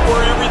a night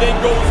where everything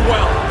goes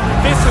well.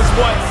 This is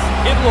what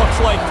it looks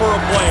like for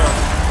a player.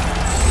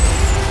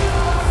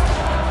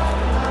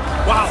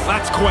 Wow,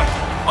 that's quick.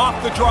 Off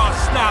the draw,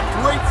 snapped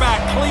right back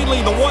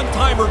cleanly. The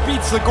one-timer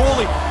beats the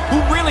goalie,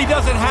 who really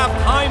doesn't have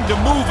time to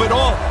move at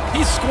all.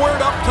 He's squared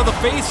up to the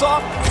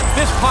face-off.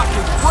 This puck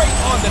is right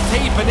on the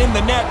tape and in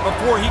the net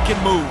before he can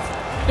move.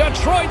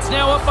 Detroit's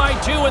now up by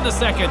 2 in the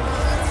second.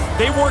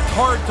 They worked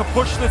hard to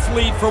push this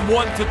lead from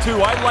 1 to 2.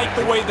 I like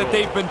the way that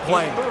they've been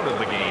playing. Third of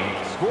the game,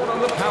 scored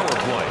on the power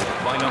play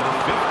by number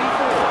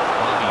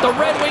 54. The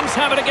Red Wings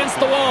have it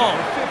against the wall.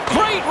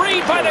 Great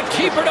read by the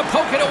keeper to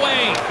poke it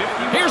away.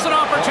 Here's an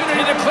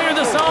opportunity to clear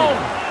the zone.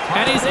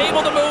 And he's able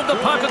to move the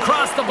puck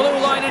across the blue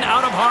line and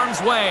out of harm's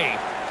way.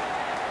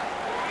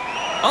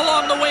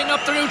 Along the wing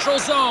up the neutral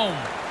zone.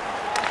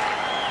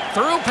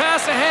 Through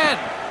pass ahead.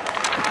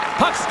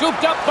 Puck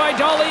scooped up by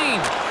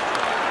Dahlin.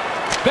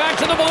 Back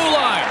to the blue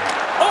line.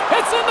 Oh,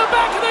 it's in the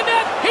back of the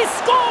net. He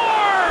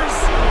scores!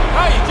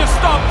 Hey, you just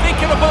stopped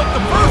thinking about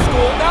the first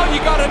goal. Now you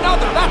got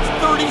another. That's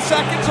 30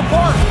 seconds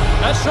apart.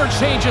 That sure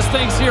changes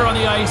things here on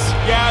the ice.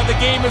 Yeah, the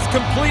game has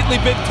completely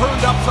been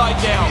turned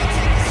upside down.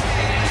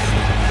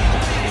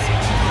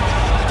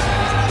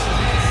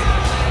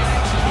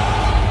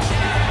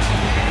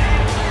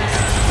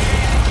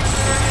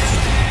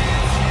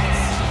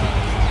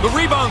 The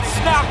rebound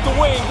snapped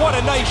away. What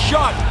a nice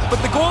shot.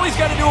 But the goalie's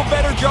got to do a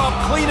better job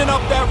cleaning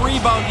up that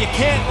rebound. You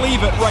can't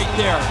leave it right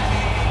there.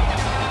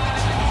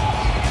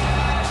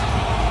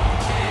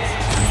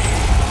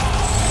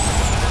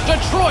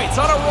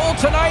 Detroit's on a roll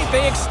tonight.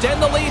 They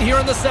extend the lead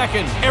here in the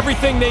second.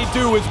 Everything they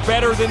do is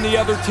better than the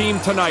other team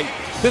tonight.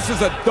 This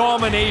is a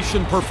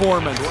domination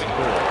performance.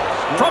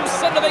 From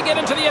center, they get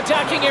into the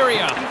attacking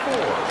area.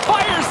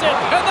 Fires it,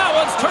 and that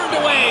one's turned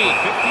away.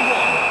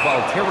 51,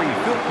 Valtteri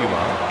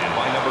Filppula, and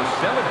by number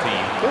 17,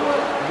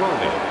 Philip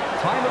Roden.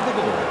 Time of the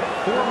goal,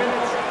 4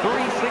 minutes,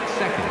 36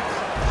 seconds.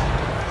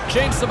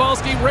 James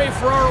Cybulski, Ray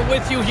Ferraro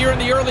with you here in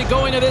the early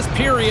going of this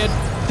period.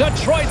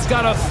 Detroit's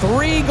got a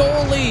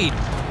 3-goal lead.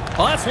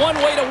 Well, that's one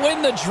way to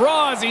win the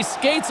draw as he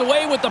skates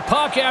away with the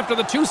puck after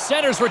the two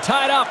centers were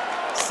tied up.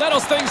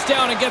 Settles things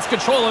down and gets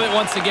control of it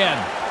once again.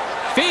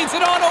 Feeds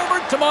it on over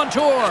to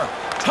Montour.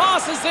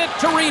 Tosses it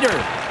to Reeder.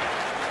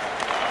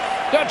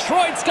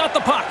 Detroit's got the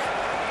puck.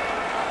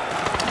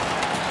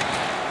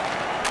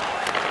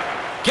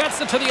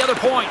 Gets it to the other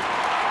point.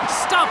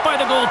 Stopped by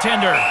the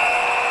goaltender.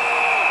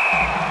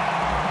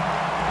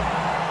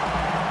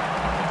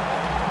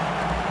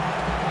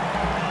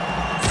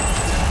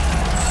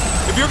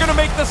 If you're going to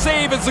make the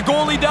save as the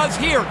goalie does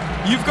here,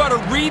 you've got to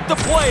read the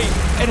play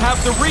and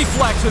have the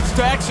reflexes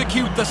to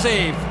execute the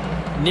save.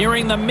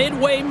 Nearing the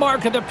midway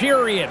mark of the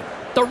period.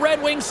 The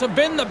Red Wings have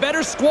been the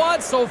better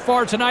squad so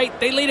far tonight.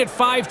 They lead at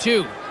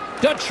 5-2.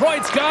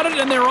 Detroit's got it,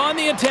 and they're on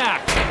the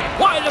attack.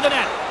 Wide of the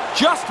net.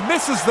 Just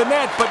misses the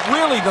net, but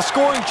really the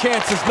scoring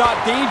chance is not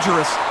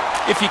dangerous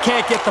if you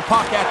can't get the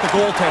puck at the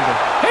goaltender.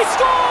 He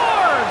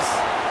scores!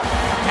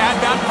 Add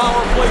that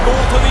power play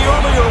goal to the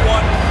earlier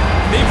one.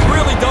 They've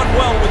really done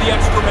well with the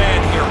extra man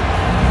here.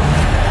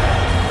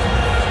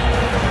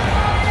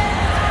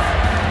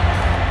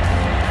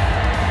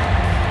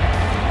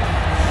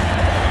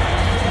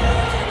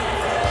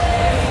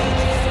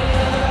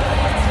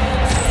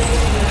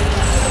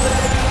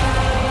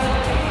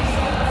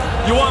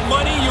 You want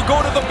money, you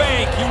go to the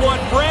bank. You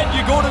want bread,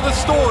 you go to the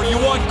store. You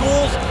want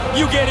goals,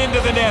 you get into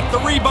the net. The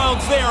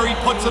rebound's there, he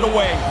puts it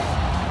away.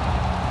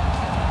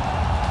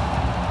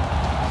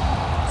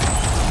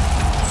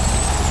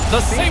 The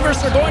Sabres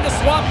are going to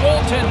swap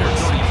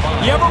goaltenders.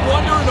 You ever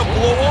wonder in a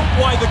blowout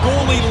why the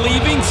goalie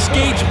leaving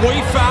skates way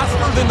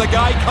faster than the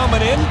guy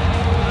coming in?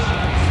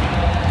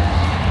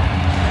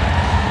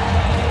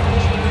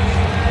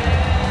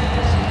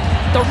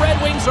 The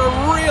Red Wings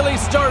are really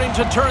starting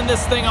to turn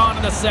this thing on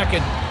in the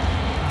second.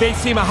 They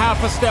seem a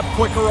half a step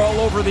quicker all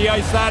over the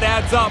ice. That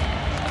adds up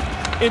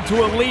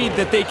into a lead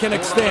that they can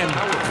extend.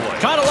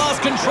 Kind of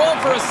lost control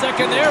for a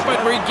second there, but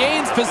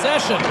regains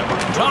possession.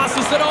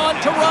 Tosses it on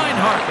to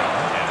Reinhart.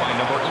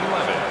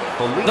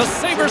 The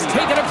Sabres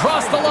take it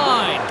across the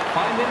line.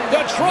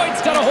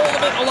 Detroit's got a hold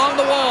of it along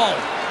the wall.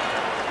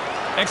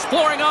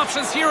 Exploring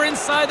options here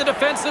inside the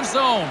defensive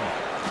zone.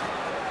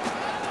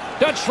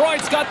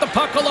 Detroit's got the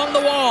puck along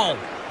the wall.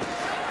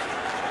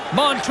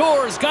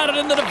 Montour's got it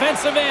in the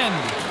defensive end.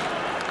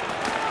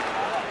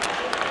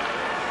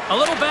 A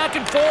little back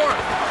and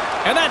forth.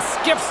 And that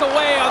skips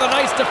away on a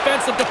nice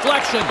defensive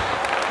deflection.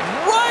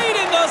 Right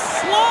in the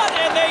slot,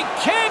 and they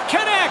can't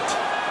connect.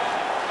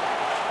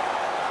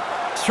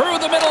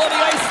 Through the middle of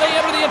the ice, they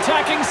enter the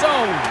attacking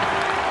zone.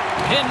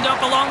 Pinned up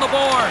along the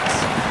boards.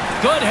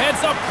 Good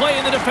heads-up play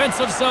in the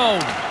defensive zone.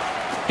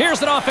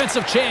 Here's an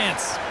offensive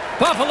chance.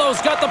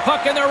 Buffalo's got the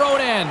puck in their own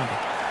end.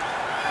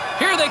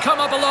 Here they come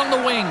up along the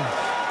wing.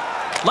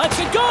 Lets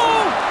it go!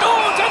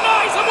 Oh,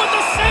 denies him with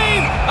the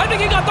save! I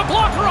think he got the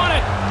blocker on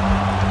it.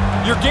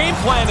 Your game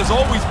plan is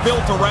always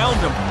built around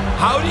him.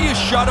 How do you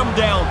shut him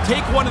down?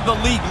 Take one of the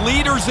league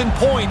leaders in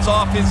points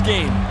off his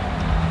game.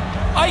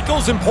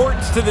 Eichel's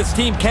importance to this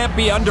team can't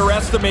be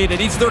underestimated.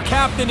 He's their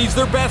captain. He's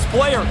their best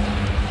player.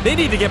 They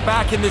need to get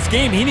back in this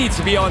game. He needs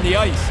to be on the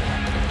ice.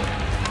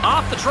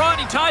 Off the trot,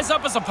 he ties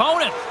up his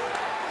opponent.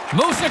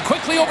 Moves it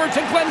quickly over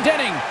to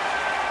Glendening.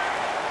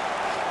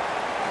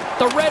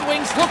 The Red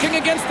Wings looking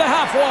against the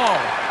half wall.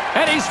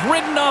 And he's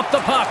ridden off the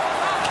puck.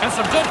 And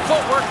some good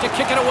footwork to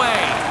kick it away.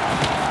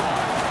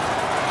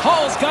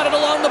 Hall's got it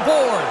along the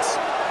boards.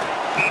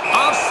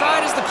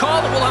 Offside is the call,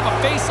 and we'll have a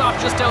face-off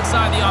just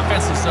outside the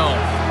offensive zone.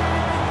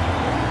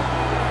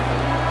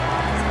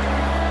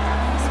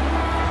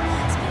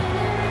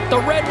 The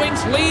Red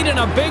Wings lead in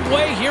a big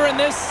way here in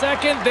this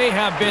second. They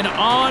have been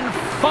on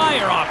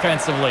fire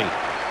offensively.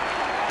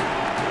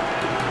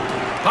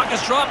 Puck is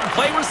dropped and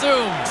play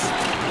resumes.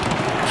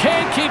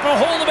 Can't keep a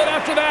hold of it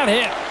after that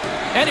hit.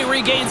 And he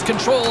regains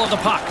control of the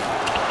puck.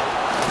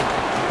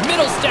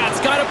 Middlestad's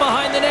got it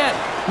behind the net.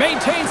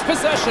 Maintains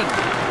possession.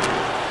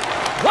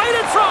 Right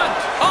in front.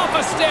 Off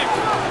a stick.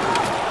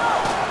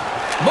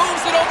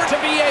 Moves it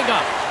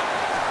Biega.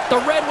 The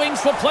Red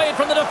Wings will play it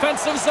from the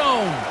defensive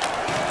zone.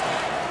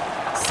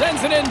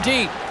 Sends it in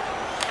deep.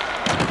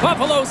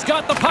 Buffalo's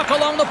got the puck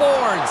along the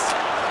boards.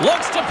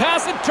 Looks to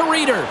pass it to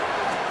Reeder.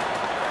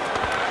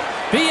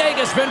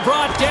 Biega's been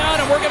brought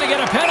down, and we're going to get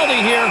a penalty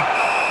here.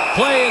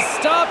 Play is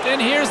stopped, and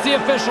here's the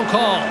official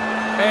call.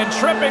 And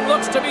tripping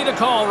looks to be the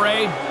call,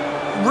 Ray.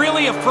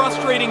 Really a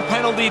frustrating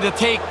penalty to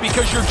take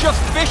because you're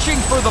just fishing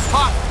for the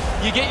puck.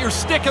 You get your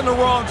stick in the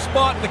wrong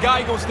spot, and the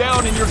guy goes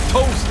down, and you're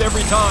toast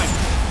every time.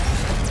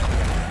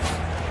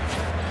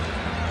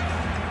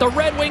 The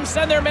Red Wings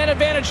send their man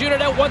advantage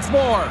unit out once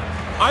more.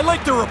 I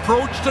like their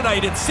approach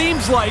tonight. It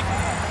seems like,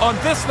 on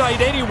this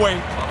night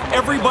anyway,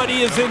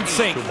 everybody is in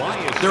sync.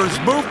 There's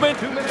movement.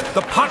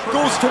 The puck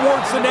goes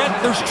towards the net.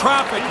 There's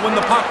traffic when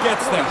the puck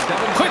gets there.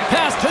 Quick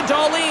pass to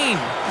Darlene.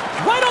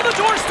 Right on the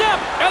doorstep,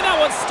 and that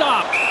one's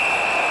stopped.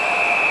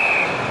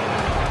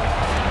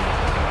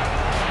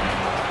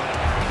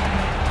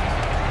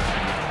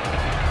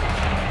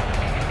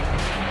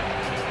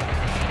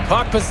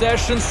 Puck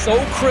possession so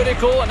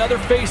critical. Another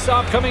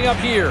face-off coming up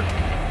here.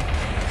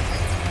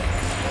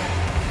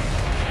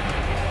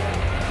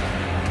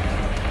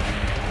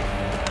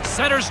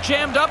 Center's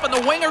jammed up, and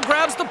the winger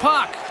grabs the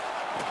puck.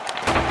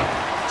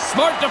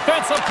 Smart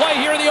defensive play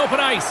here in the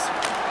open ice.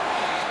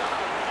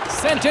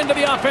 Sent into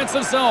the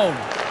offensive zone.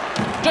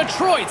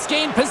 Detroit's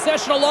gained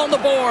possession along the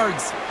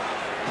boards.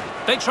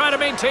 They try to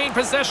maintain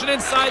possession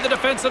inside the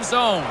defensive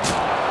zone.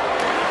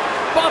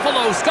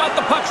 Buffalo's got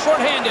the puck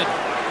shorthanded.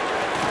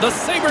 The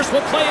Sabres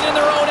will play it in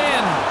their own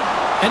end.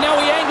 And now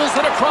he angles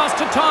it across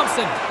to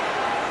Thompson.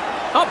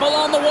 Up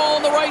along the wall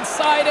on the right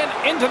side and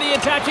into the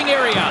attacking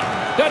area.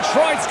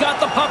 Detroit's got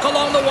the puck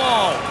along the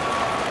wall.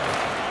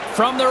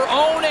 From their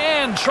own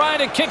end, trying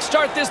to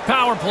kickstart this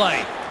power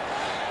play.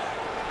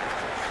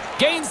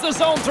 Gains the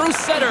zone through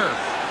center.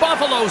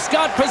 Buffalo's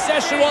got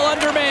possession while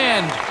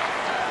undermanned.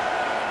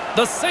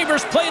 The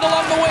Sabres played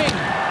along the wing.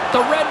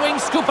 The Red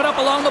Wings scoop it up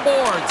along the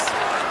boards.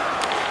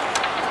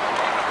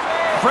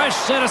 Fresh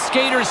set of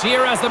skaters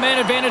here as the man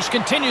advantage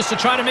continues to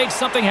try to make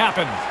something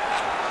happen.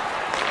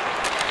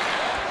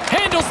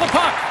 Handles the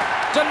puck.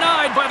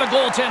 Denied by the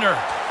goaltender.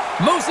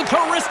 Moves it to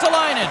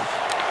Ristolainen.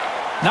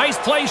 Nice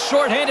play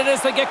shorthanded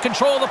as they get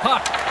control of the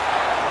puck.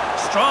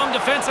 Strong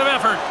defensive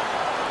effort.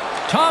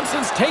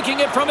 Thompson's taking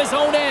it from his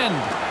own end.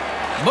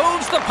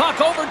 Moves the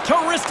puck over to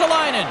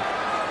Ristolainen.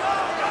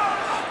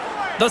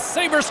 The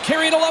Sabres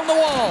carry it along the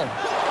wall.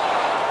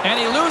 And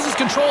he loses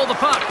control of the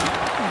puck.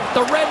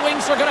 The Red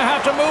Wings are going to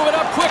have to move it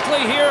up quickly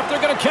here if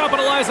they're going to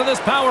capitalize on this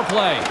power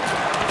play.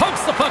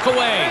 Pokes the puck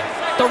away.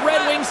 The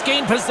Red Wings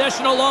gain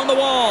possession along the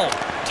wall.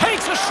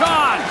 Takes a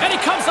shot, and he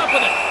comes up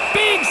with it.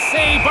 Big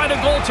save by the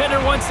goaltender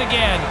once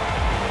again.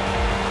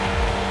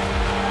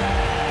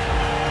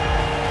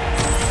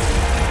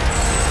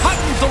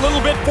 Hutton's a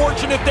little bit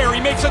fortunate there. He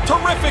makes a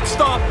terrific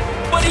stop,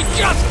 but he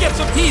just gets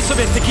a piece of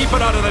it to keep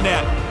it out of the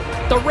net.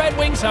 The Red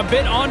Wings have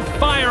been on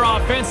fire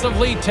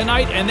offensively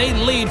tonight, and they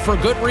lead for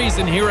good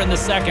reason here in the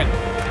second.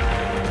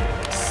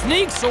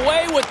 Sneaks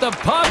away with the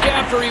puck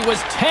after he was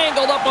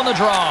tangled up on the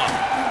draw.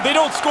 They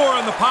don't score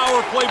on the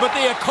power play, but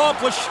they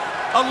accomplish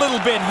a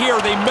little bit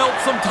here. They melt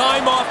some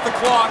time off the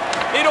clock.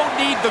 They don't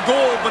need the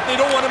goal, but they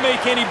don't want to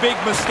make any big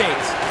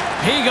mistakes.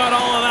 He got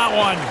all of that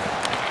one.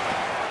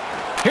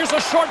 Here's a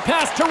short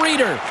pass to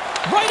Reeder.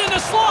 Right in the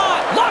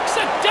slot. Locks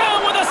it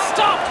down with a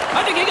stop.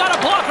 I think he got a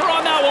blocker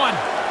on that one.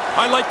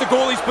 I like the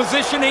goalie's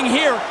positioning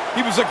here.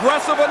 He was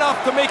aggressive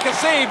enough to make a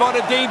save on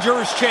a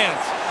dangerous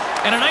chance.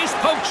 And a nice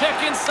poke check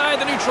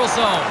inside the neutral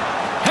zone.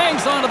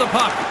 Hangs onto the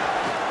puck.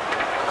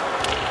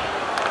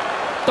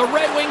 The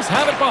Red Wings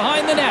have it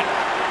behind the net.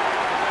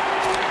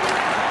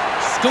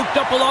 Scooped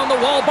up along the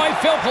wall by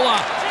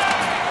Filppula.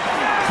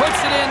 Puts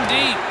it in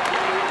deep.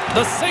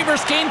 The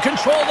Sabres gain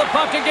control of the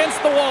puck against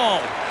the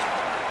wall.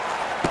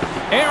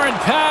 Errant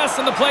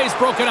pass, and the play's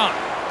broken up.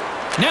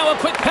 Now a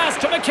quick pass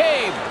to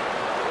McCabe.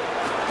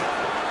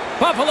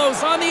 Buffalo's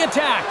on the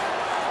attack.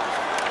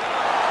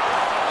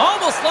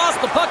 Almost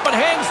lost the puck, but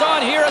hangs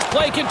on here as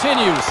play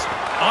continues.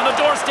 On the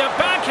doorstep,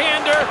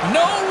 backhander.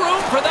 No room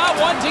for that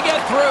one to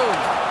get through.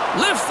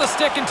 Lifts the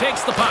stick and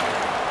takes the puck.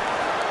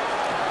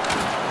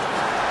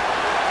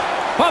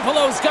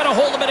 Buffalo's got a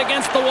hold of it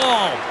against the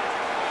wall.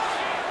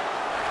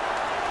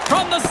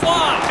 From the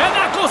slot, and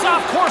that goes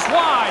off course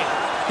wide.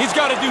 He's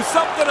got to do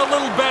something a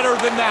little better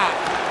than that.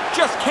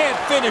 Just can't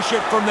finish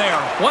it from there.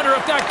 Wonder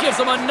if that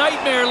gives him a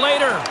nightmare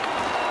later.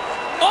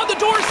 On the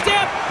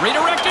doorstep,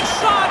 redirected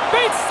shot,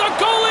 beats the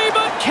goalie,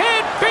 but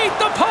can't beat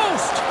the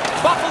post.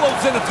 Buffalo's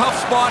in a tough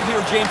spot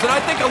here, James, and I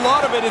think a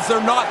lot of it is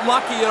they're not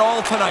lucky at all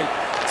tonight.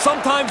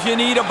 Sometimes you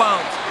need a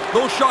bounce.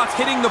 Those shots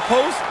hitting the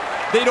post,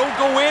 they don't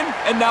go in,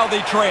 and now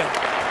they trail.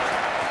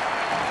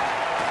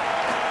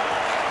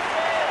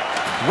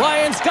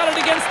 Ryan's got it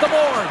against the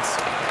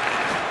boards.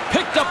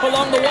 Picked up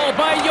along the wall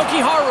by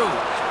Yokiharu,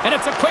 and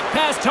it's a quick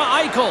pass to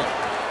Eichel.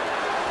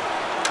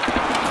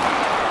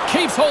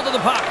 Keeps hold of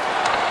the puck.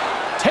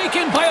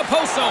 Taken by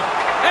Oposo,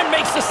 and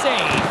makes the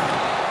save.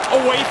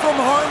 Away from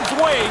harm's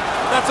way,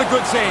 that's a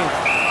good save.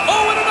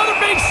 Oh, and another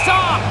big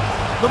stop.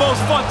 The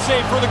most fun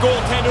save for the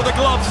goaltender, the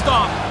glove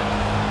stop.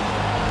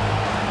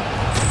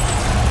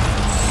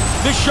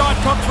 This shot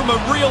comes from a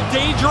real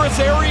dangerous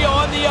area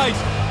on the ice,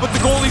 but the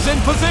goalie's in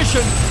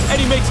position,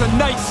 and he makes a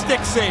nice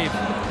stick save.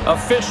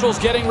 Officials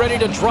getting ready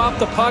to drop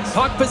the puck.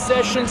 Puck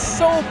possession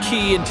so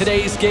key in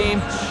today's game.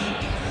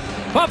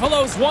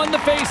 Buffalo's won the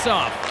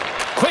faceoff.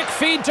 Quick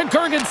feed to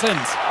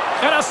Gergensons.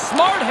 And a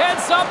smart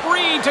heads-up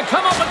read to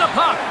come up with the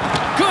puck.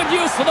 Good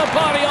use of the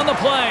body on the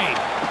play.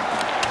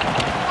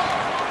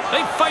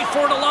 They fight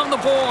for it along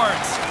the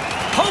boards.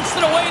 Pokes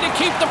it away to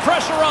keep the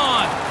pressure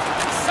on.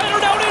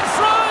 Centered out in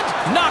front.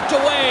 Knocked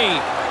away.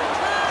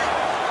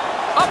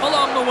 Up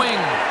along the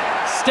wing.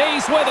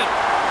 Stays with it.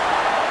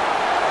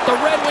 The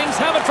Red Wings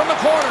have it from the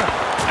corner.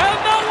 And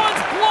that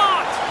one's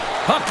blocked.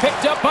 Puck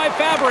picked up by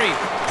Fabry.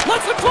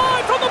 Lets it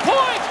fly from the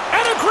point.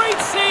 And a great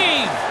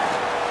save.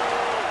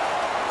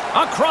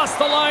 Across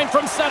the line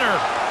from center.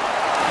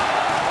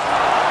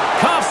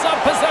 Coughs up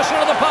possession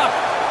of the puck.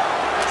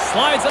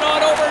 Slides it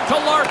on over to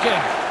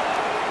Larkin.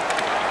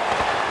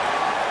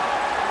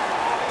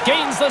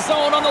 Gains the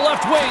zone on the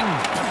left wing.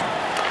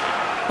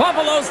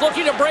 Buffalo's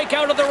looking to break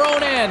out of their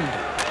own end.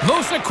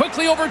 Moves it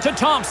quickly over to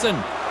Thompson.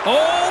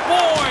 Oh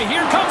boy,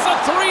 here comes a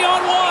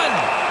 3-on-1.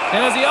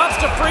 And as he opts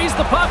to freeze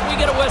the puck, we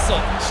get a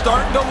whistle.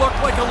 Starting to look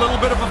like a little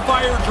bit of a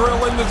fire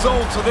drill in the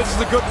zone, so this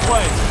is a good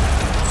play.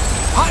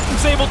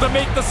 Hutton's able to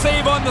make the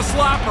save on the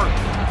slapper.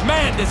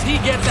 Man, does he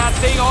get that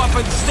thing off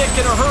and stick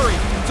in a hurry.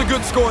 It's a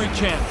good scoring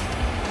chance.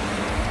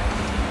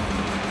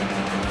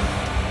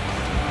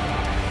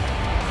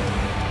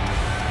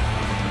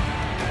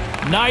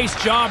 Nice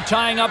job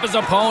tying up his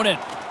opponent.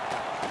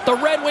 The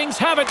Red Wings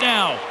have it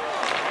now.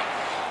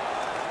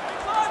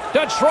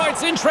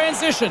 Detroit's in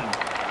transition.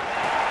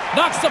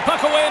 Knocks the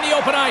puck away in the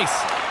open ice.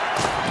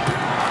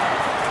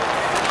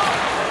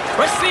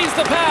 Receives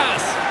the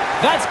pass.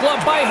 That's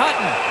gloved by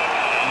Hutton.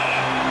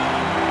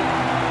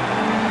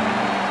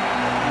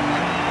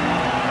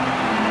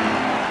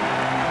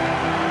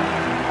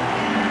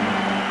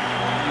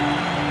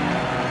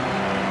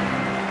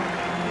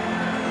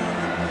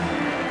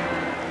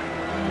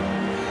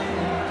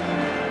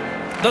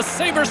 The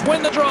Sabres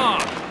win the draw.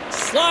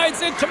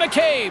 Slides it to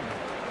McCabe.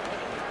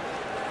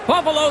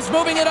 Buffalo's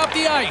moving it up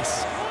the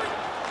ice.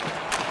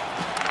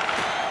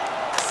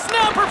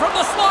 Snapper from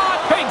the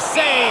slot. Big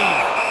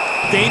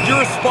save.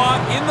 Dangerous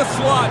spot in the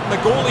slot. The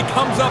goalie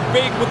comes up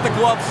big with the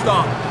glove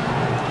stop.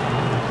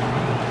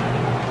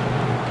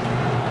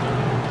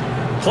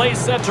 Play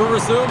set to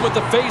resume with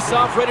the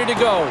face-off ready to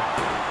go.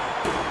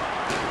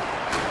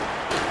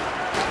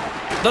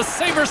 The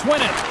Sabres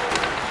win it.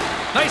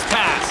 Nice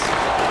pass.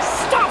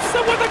 Stops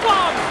it with a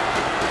glove.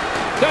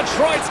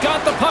 Detroit's got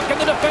the puck in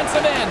the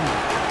defensive end.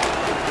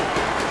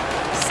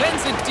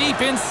 Sends it deep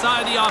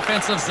inside the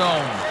offensive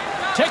zone.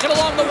 Taken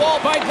along the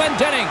wall by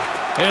Glendening.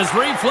 His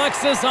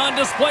reflexes on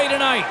display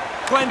tonight.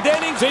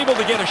 Glendening's able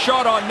to get a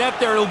shot on net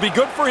there. It'll be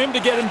good for him to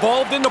get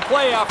involved in the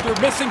play after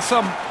missing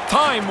some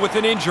time with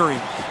an injury.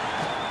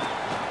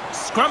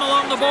 Scrum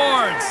along the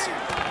boards.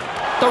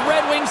 The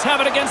Red Wings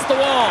have it against the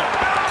wall.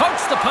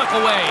 Pokes the puck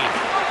away.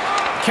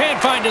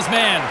 Can't find his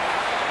man.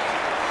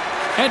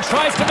 And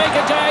tries to make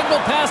a diagonal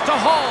pass to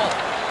Hall.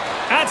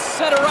 At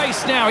center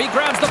ice now. He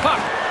grabs the puck.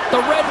 The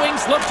Red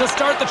Wings look to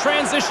start the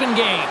transition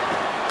game.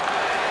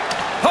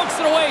 Pokes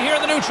it away here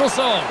in the neutral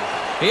zone.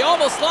 He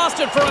almost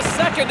lost it for a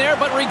second there,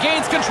 but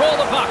regains control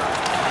of the puck.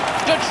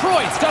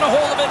 Detroit's got a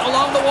hold of it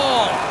along the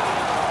wall.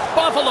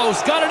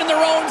 Buffalo's got it in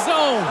their own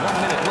zone.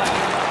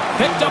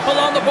 Picked up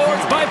along the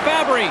boards by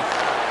Fabry.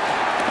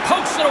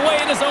 Pokes it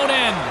away in his own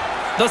end.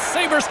 The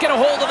Sabres get a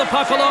hold of the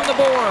puck along the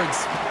boards.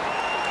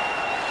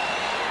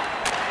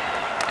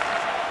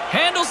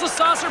 Handles the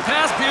saucer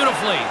pass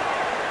beautifully.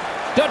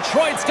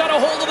 Detroit's got a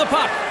hold of the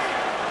puck.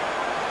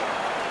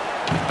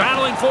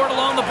 Battling for it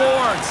along the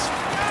boards.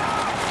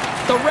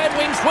 The Red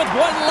Wings with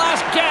one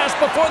last gasp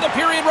before the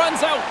period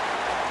runs out.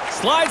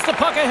 Slides the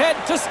puck ahead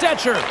to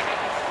Stetcher.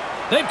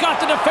 They've got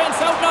the defense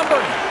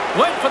outnumbered.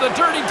 Went for the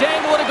dirty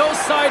dangle and it goes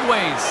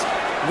sideways.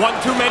 One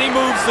too many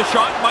moves. The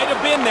shot might have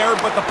been there,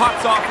 but the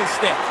puck's off his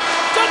stick.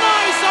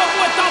 Denies him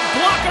with the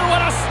blocker. What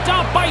a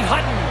stop by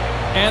Hutton.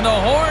 And the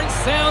horn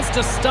sounds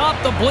to stop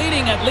the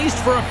bleeding, at least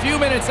for a few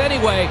minutes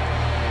anyway.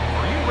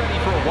 Are you ready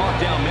for a walk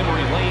down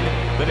memory lane?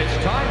 Then it's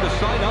time to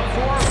sign up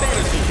for our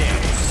fantasy camp.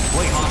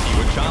 Play hockey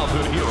with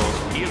childhood heroes.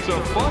 It's a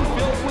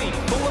fun-filled week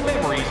full of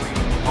memories.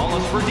 Call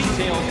us for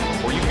details,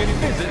 or you can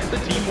visit the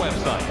team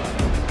website.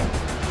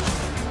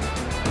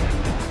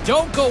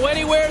 Don't go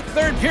anywhere.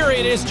 Third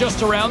period is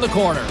just around the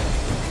corner.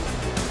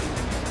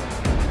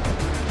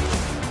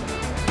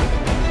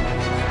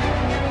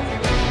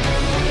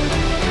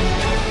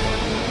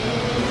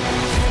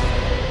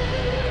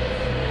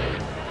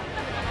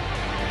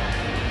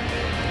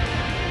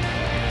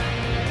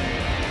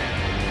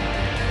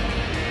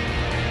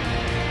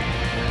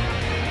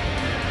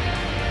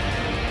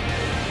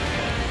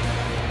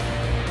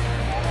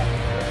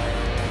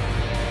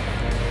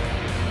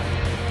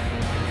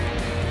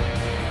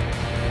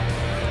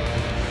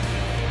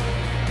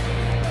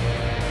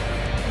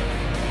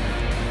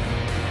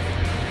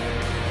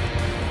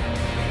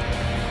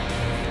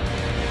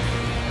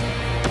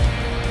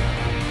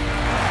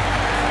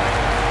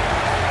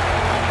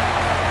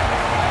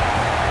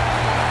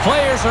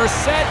 Players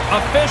are set,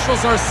 officials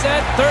are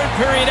set, third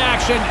period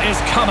action is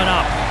coming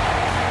up.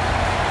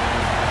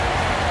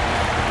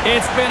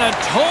 It's been a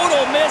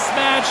total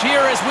mismatch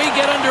here as we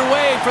get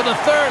underway for the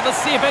third.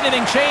 Let's see if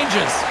anything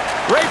changes.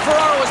 Ray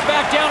Ferraro is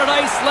back down at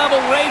ice level.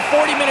 Ray,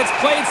 40 minutes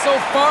played so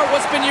far.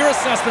 What's been your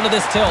assessment of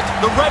this tilt?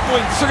 The Red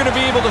Wings are going to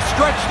be able to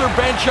stretch their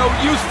bench out,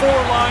 use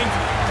four lines,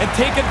 and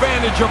take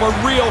advantage of a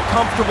real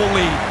comfortable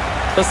lead.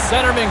 The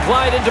centermen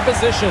glide into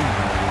position.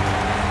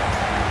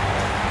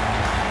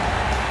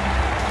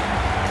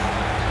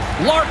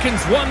 Larkin's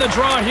won the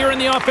draw here in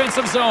the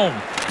offensive zone.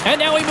 And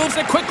now he moves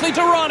it quickly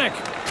to Ronick.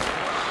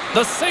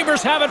 The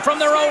Sabres have it from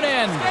their own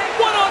end.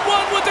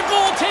 One-on-one with the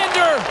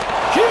goaltender.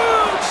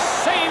 Huge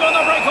save on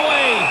the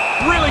breakaway.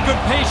 Really good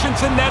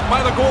patience in net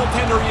by the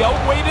goaltender. He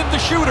outweighted the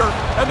shooter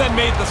and then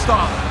made the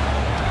stop.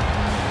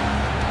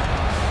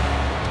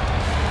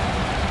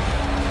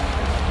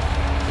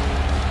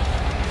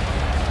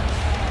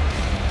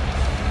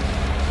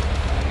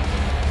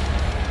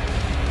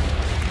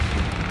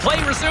 Play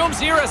resumes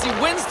here as he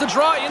wins the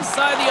draw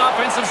inside the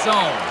offensive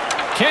zone.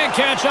 Can't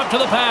catch up to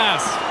the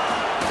pass.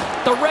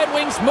 The Red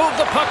Wings move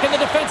the puck in the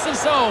defensive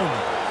zone.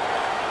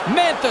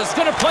 Mantha's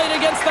going to play it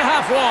against the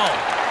half wall.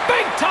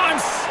 Big-time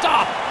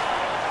stop.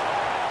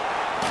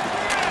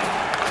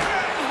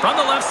 From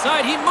the left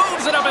side, he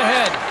moves it up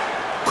ahead.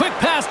 Quick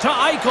pass to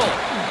Eichel.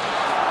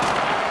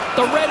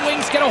 The Red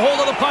Wings get a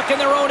hold of the puck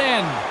in their own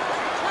end.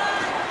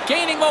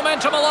 Gaining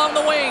momentum along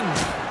the wing.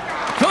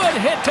 Good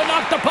hit to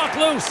knock the puck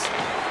loose.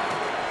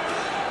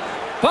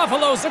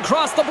 Buffalo's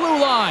across the blue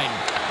line.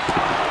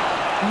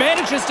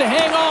 Manages to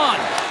hang on.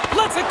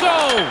 Lets it go.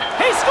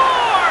 He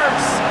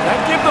scores! That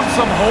give them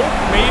some hope,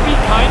 maybe,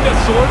 kind of,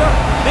 sort of.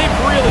 They've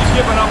really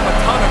given up a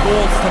ton of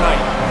goals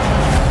tonight.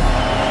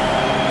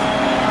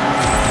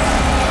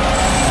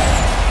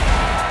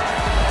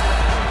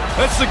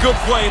 That's a good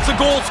play. It's a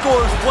goal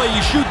scorer's play.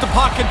 You shoot the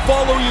puck and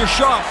follow your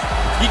shot.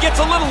 He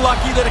gets a little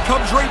lucky that it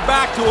comes right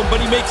back to him,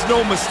 but he makes no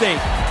mistake.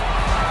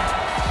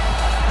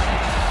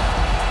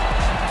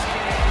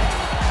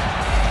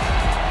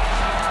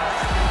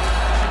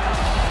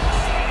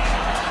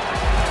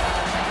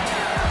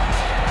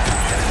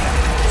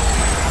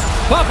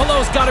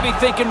 Buffalo's got to be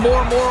thinking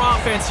more and more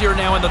offense here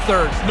now in the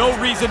third. No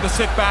reason to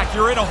sit back.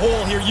 You're in a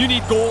hole here. You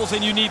need goals,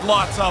 and you need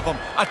lots of them.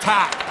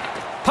 Attack.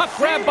 Puck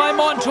grabbed by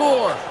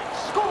Montour.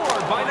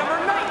 Scored by number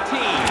 19.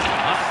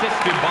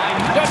 Assisted by...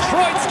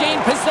 Detroit's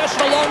gained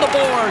possession along the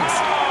boards.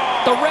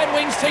 The Red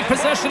Wings take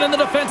possession in the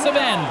defensive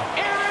end.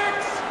 Eric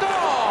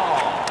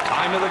Stahl.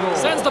 Time of the goal.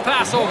 Sends the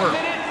pass over. 1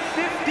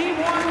 minute, 51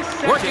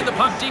 seconds. Working the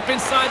puck deep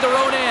inside their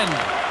own end.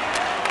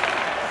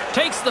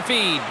 Takes the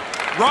feed.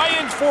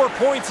 Ryan's 4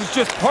 points is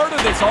just part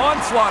of this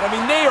onslaught. I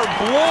mean, they are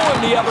blowing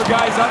the other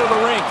guys out of the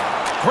rink.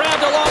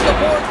 Grabbed along the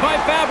boards by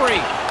Fabry.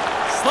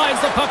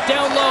 Slides the puck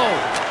down low.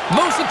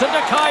 Moves it to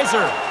De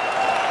Keyser.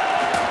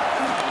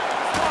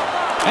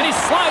 And he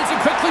slides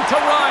it quickly to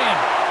Ryan.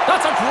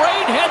 That's a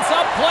great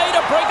heads-up play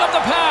to break up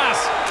the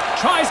pass.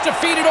 Tries to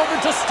feed it over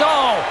to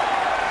Stahl.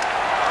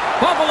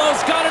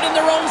 Buffalo's got it in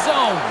their own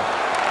zone.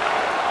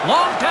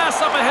 Long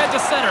pass up ahead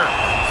to center.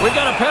 We've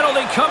got a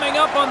penalty coming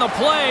up on the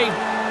play.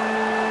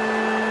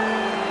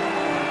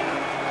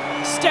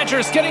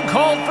 Stetcher's getting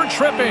called for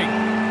tripping.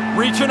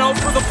 Reaching out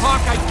for the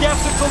puck. I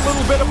guess it's a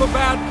little bit of a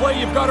bad play.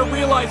 You've got to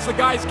realize the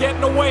guy's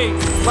getting away.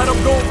 Let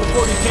him go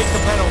before you take the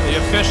penalty. The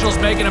official's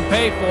making him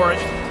pay for it.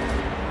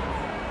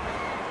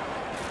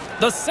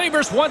 The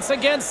Sabres once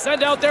again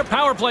send out their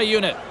power play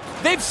unit.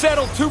 They've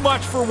settled too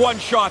much for one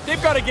shot.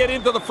 They've got to get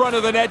into the front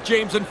of the net,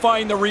 James, and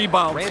find the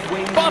rebound.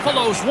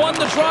 Buffalo's won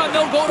the draw and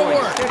they'll go to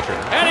work.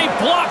 And he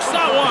blocks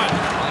that one.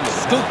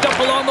 Scooped up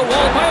along the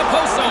wall by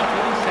Oposo.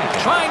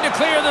 Trying to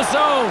clear the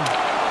zone.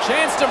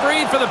 Chance to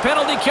breathe for the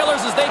penalty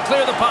killers as they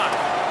clear the puck.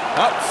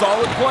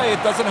 Solid play.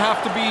 It doesn't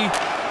have to be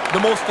the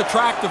most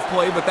attractive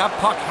play, but that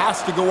puck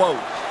has to go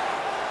out.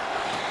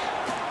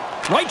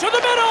 Right to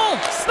the middle.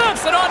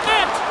 Snaps it on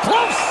net.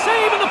 Close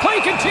save and the play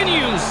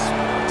continues.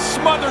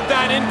 Smothered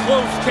that in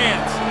close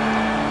chance.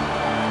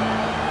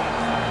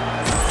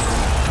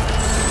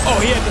 Oh,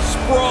 he had to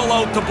sprawl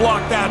out to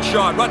block that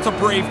shot. That's a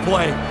brave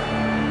play.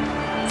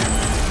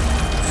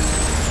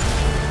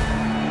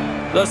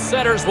 The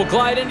setters will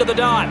glide into the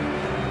dot.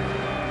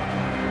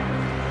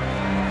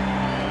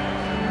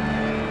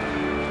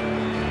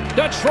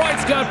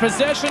 Detroit's got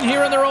possession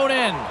here in their own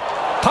end.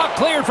 Puck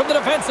cleared from the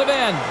defensive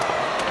end.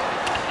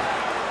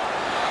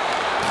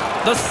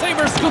 The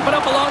Sabres scoop it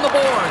up along the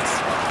boards.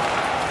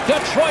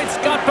 Detroit's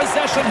got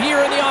possession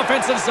here in the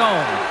offensive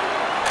zone.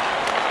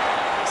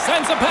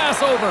 Sends a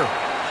pass over.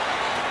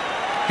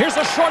 Here's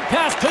a short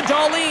pass to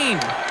Dahlin.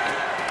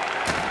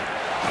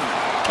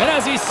 And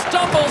as he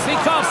stumbles, he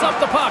coughs up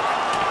the puck.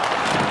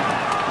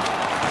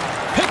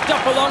 Picked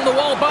up along the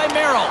wall by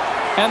Merrill.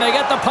 And they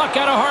get the puck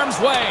out of harm's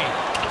way.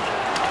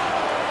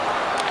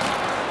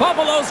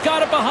 Buffalo's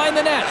got it behind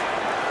the net.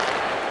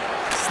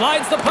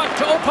 Slides the puck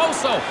to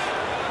Oposo.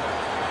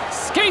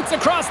 Skates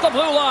across the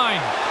blue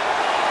line.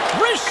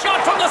 Wrist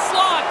shot from the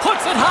slot.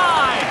 Puts it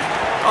high.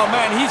 Oh,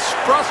 man, he's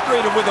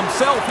frustrated with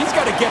himself. He's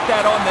got to get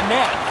that on the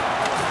net.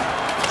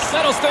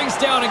 settles things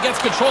down and gets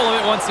control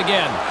of it once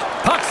again.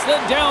 Puck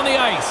slid down the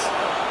ice.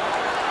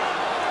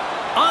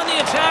 On the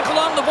attack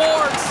along the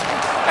boards.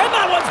 And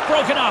that one's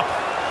broken up.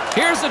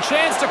 Here's a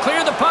chance to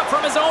clear the puck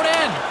from his own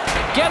end.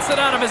 Gets it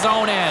out of his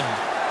own end.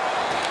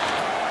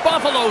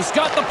 Buffalo's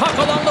got the puck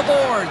along the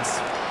boards.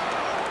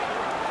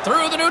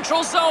 Through the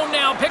neutral zone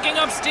now, picking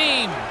up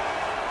steam.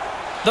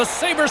 The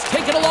Sabres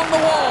take it along the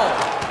wall.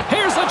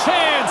 Here's a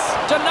chance.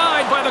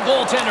 Denied by the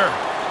goaltender.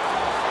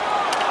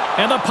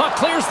 And the puck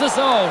clears the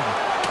zone.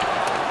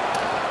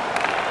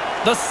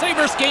 The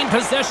Sabres gain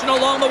possession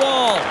along the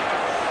wall.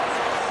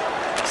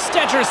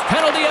 Stetcher's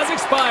penalty has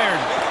expired.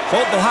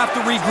 Well, they'll have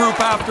to regroup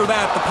after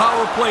that. The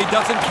power play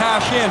doesn't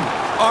cash in.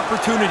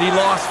 Opportunity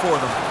lost for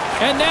them.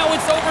 And now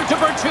it's over to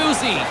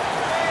Bertuzzi.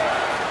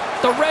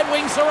 The Red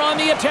Wings are on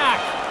the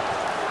attack.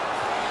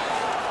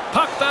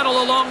 Puck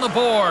battle along the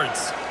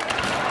boards.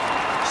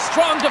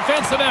 Strong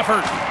defensive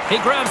effort. He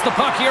grabs the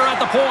puck here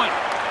at the point.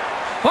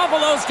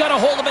 Buffalo's got a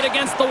hold of it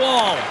against the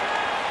wall.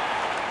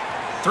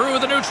 Through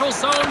the neutral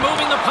zone,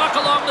 moving the puck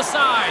along the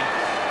side.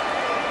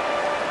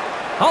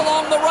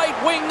 Along the right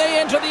wing, they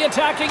enter the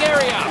attacking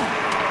area.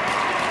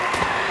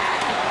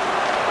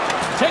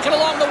 Taken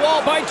along the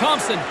wall by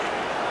Thompson.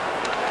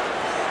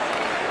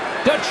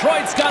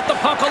 Detroit's got the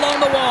puck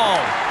along the wall.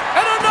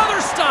 And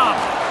another stop.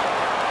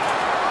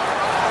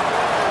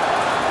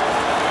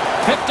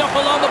 Picked up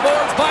along the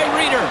boards by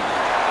Reeder.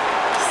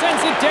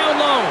 Sends it down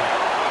low.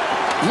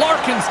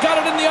 Larkin's got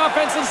it in the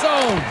offensive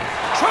zone.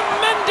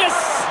 Tremendous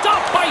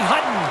stop by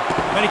Hutton.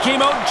 And he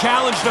came out and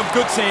challenged him.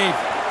 Good save.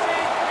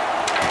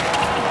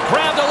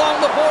 Grabbed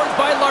along the boards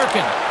by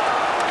Larkin.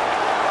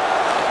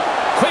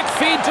 Quick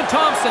feed to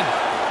Thompson.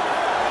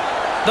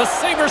 The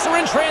Sabres are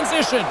in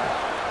transition.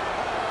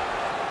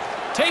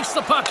 Takes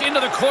the puck into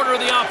the corner of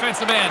the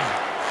offensive end.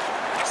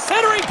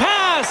 Centering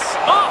pass!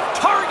 Off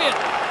target!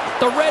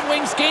 The Red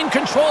Wings gain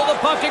control of the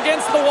puck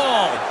against the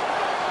wall.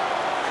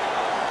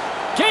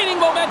 Gaining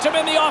momentum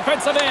in the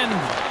offensive end.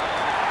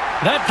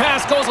 That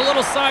pass goes a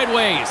little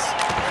sideways.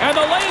 And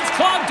the lane's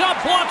clogged up,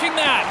 blocking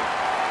that.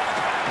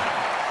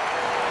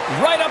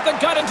 Right up the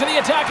gut into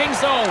the attacking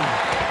zone.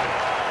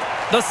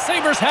 The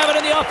Sabres have it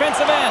in the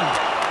offensive end.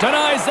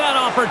 Denies that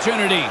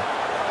opportunity.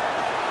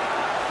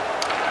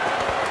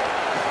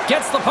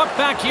 Gets the puck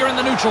back here in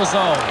the neutral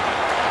zone.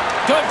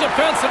 Good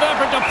defensive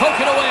effort to poke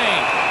it away.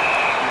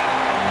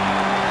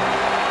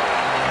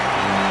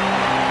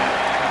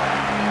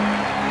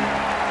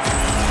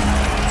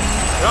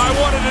 I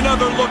wanted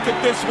another look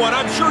at this one.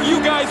 I'm sure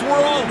you guys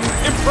were all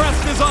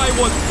impressed as I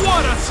was.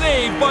 What a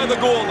save by the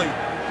goalie.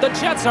 The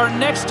Jets are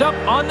next up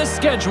on the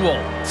schedule.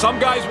 Some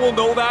guys will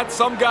know that.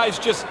 Some guys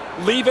just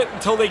leave it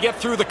until they get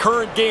through the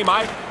current game.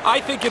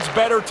 I think it's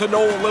better to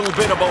know a little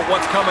bit about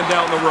what's coming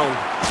down the road.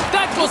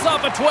 That goes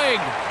off a twig.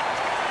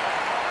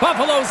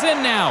 Buffalo's in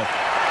now.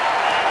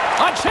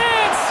 A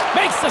chance!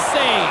 Makes the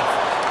save.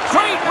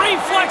 Great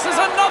reflexes,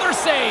 another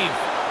save.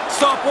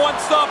 Stop one,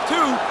 stop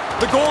two.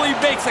 The goalie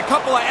makes a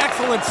couple of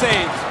excellent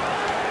saves.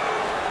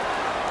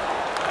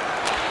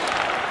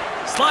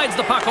 Slides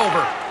the puck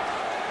over.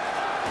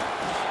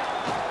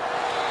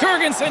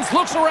 Girgensons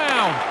looks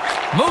around.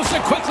 Moves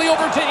it quickly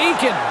over to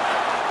Eakin.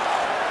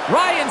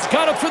 Ryan's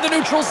got it through the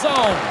neutral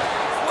zone.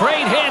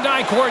 Great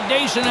hand-eye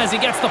coordination as he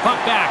gets the puck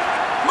back.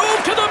 Move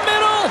to the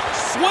middle.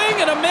 Swing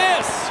and a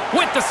miss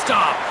with the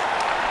stop.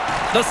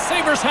 The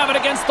Sabres have it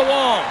against the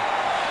wall.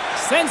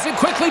 Sends it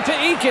quickly to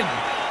Eakin.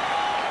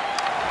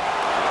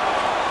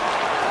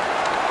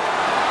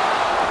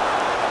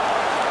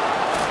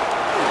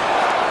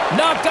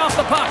 Knocked off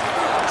the puck.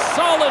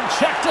 Solid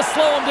check to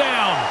slow him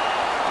down.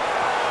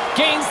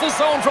 Gains the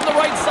zone from the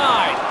right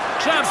side.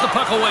 Jabs the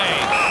puck away.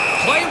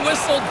 Play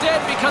whistle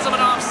dead because of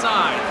an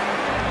offside.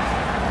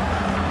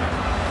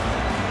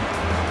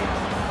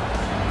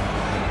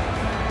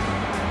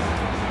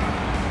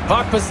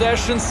 Puck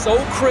possession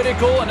so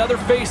critical. Another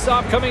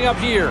face-off coming up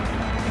here.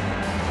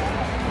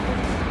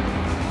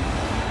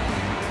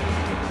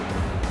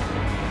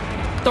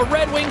 The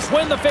Red Wings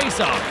win the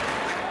face-off.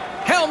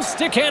 Helm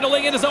stick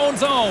handling in his own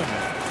zone.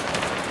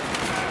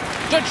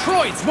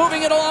 Detroit's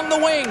moving it along the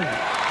wing.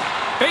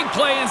 Big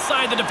play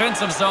inside the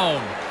defensive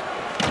zone.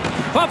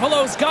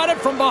 Buffalo's got it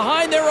from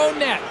behind their own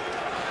net.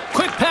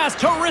 Quick pass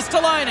to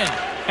Ristolainen.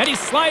 And he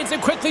slides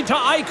it quickly to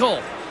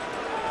Eichel.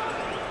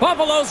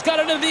 Buffalo's got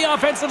it into the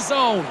offensive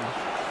zone.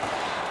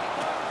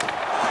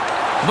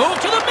 Move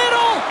to the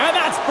middle. And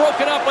that's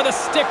broken up with a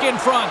stick in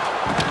front.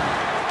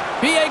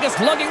 Viegas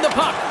lugging the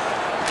puck.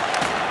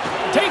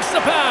 Takes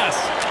the pass.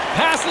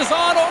 Passes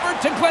on over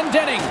to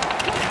Glendening.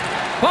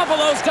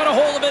 Buffalo's got a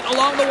hold of it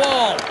along the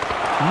wall.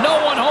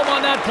 No one home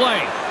on that play.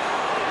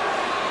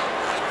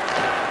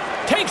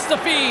 Takes the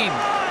feed.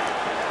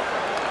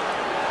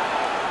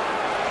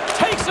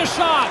 Takes a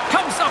shot.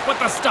 Comes up with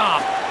the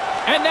stop.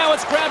 And now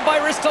it's grabbed by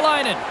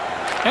Ristolainen.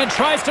 And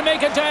tries to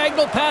make a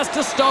diagonal pass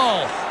to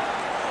Stahl.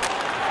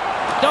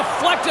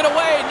 Deflected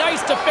away.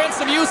 Nice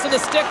defensive use of the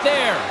stick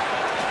there.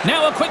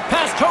 Now a quick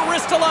pass to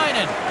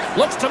Ristolainen.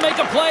 Looks to make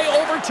a play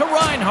over to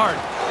Reinhart.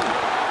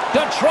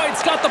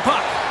 Detroit's got the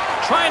puck.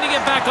 Trying to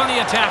get back on the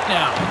attack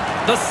now.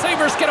 The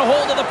Sabres get a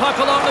hold of the puck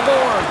along the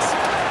boards.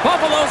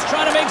 Buffalo's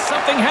trying to make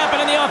something happen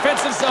in the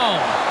offensive zone.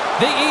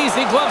 The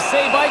easy glove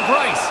save by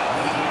Grice.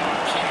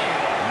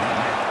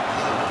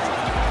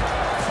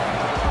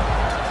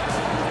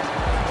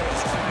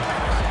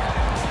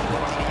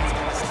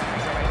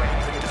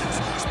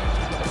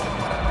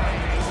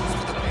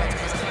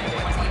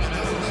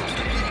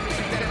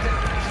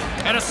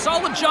 And a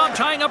solid job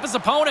tying up his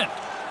opponent.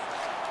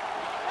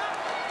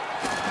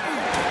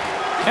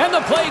 And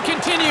the play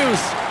continues.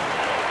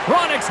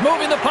 Ronnick's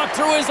moving the puck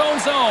through his own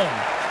zone.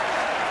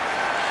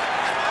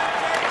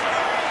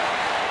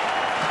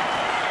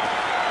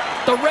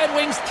 The Red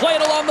Wings play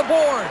it along the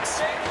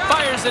boards.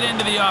 Fires it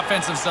into the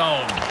offensive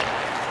zone.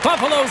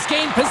 Buffalo's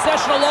gained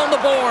possession along the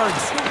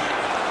boards.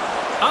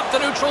 Up the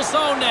neutral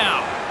zone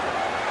now.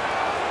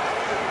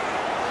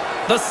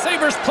 The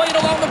Sabres play it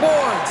along the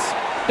boards.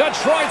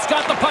 Detroit's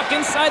got the puck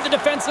inside the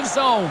defensive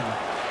zone.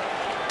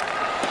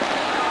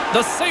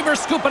 The Sabres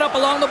scoop it up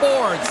along the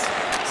boards.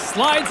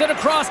 Slides it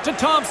across to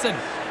Thompson.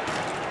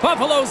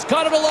 Buffalo's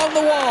got it along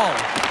the wall.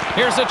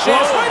 Here's a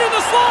chance right in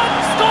the slot.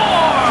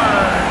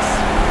 Scores!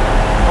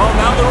 Well,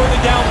 now they're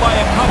only down by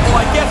a couple.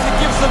 I guess it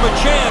gives them a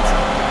chance,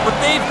 but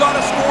they've got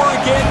to score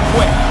again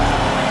quick.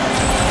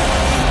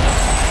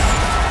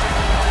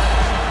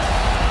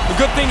 The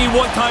good thing he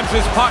one-times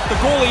his puck. The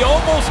goalie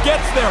almost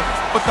gets there,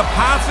 but the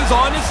pass is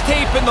on his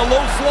tape in the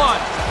low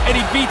slot, and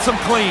he beats him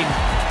clean.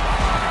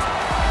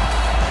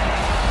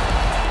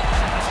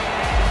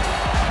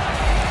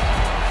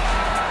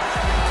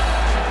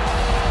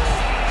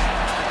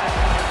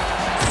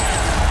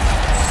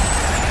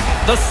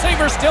 The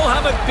Sabres still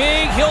have a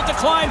big hill to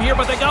climb here,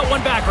 but they got one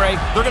back, Ray.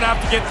 They're going to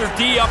have to get their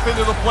D up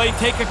into the play,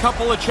 take a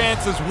couple of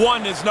chances.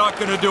 One is not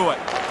going to do it.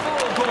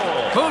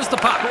 Moves the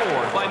puck.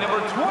 Scored by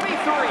number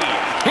 23.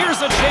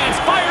 Here's a chance.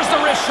 Fires the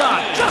wrist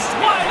shot. Just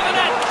wide of the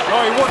net. Oh,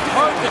 he worked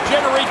hard to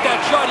generate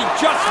that shot. He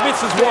just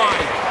misses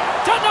wide.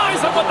 Denies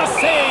him with the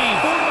save.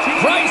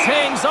 Grice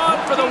hangs on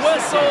for the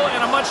whistle,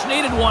 and a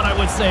much-needed one, I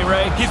would say,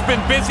 Ray. He's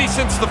been busy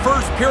since the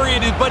first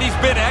period, but he's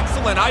been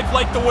excellent. I've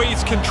liked the way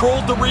he's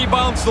controlled the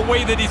rebounds, the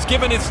way that he's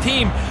given his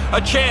team a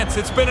chance.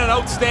 It's been an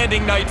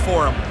outstanding night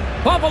for him.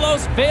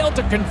 Buffalo's failed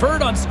to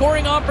convert on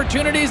scoring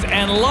opportunities,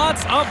 and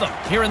lots of them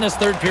here in this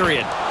third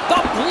period. The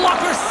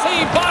blocker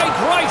save by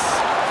Grice.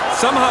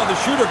 Somehow the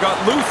shooter got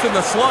loose in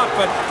the slot,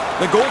 but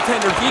the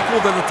goaltender's equal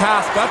to the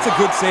task. That's a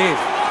good save.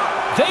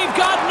 They've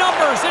got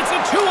numbers. It's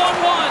a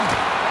 2-on-1.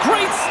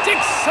 Great stick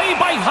save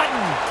by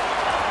Hutton.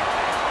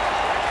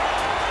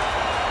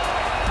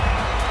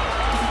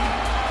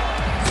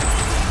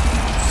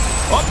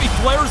 Up, he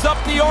flares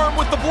up the arm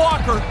with the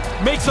blocker.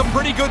 Makes a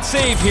pretty good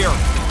save here.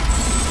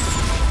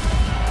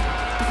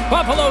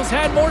 Buffalo's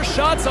had more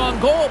shots on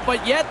goal,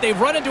 but yet they've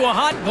run into a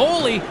hot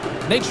goalie.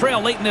 They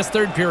trail late in this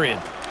third period.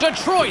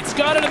 Detroit's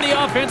got it in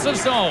the offensive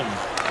zone.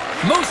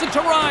 Moves it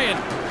to Ryan.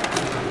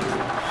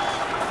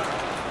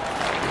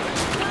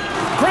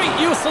 Great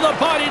use of the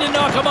body to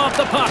knock him off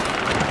the puck.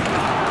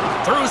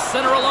 Through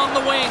center along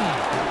the wing.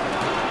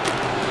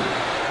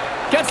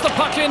 Gets the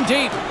puck in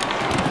deep.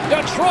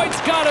 Detroit's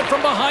got it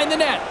from behind the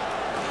net.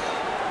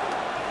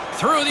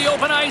 Through the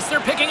open ice, they're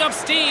picking up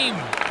steam.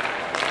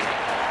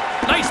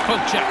 Nice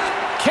poke check.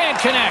 Can't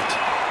connect.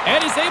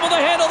 And he's able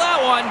to handle that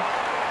one.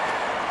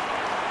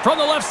 From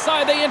the left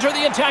side, they enter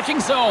the attacking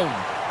zone.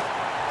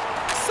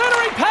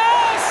 Centering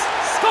pass!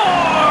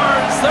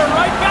 Scores! They're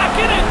right back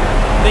in it.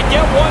 They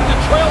get one to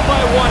trail by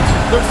one.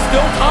 There's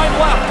still time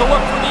left to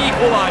look for the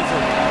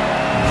equalizer.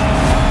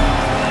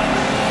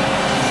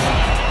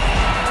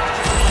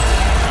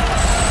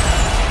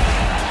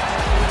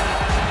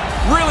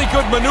 Really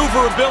good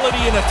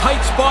maneuverability in a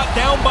tight spot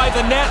down by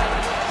the net.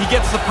 He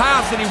gets the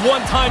pass and he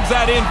one-times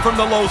that in from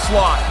the low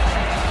slot.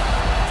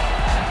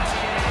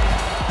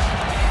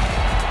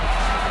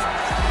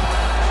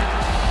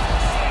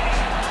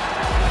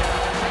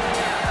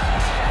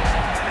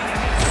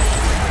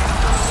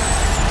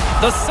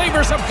 The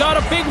Sabres have got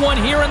a big one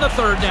here in the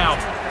third now.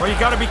 Well, you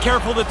got to be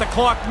careful that the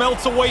clock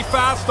melts away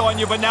fast on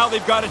you, but now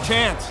they've got a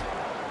chance.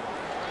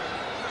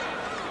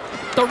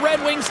 The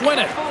Red Wings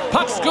win it.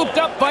 Puck scooped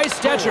up by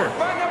Stetcher.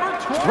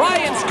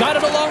 Ryan's got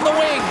it along the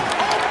wing.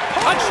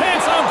 A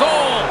chance on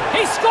goal.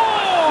 He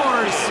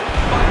scores!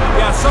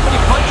 Yeah, somebody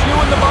punch you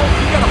in the mouth,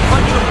 you got to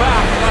punch him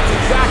back, and that's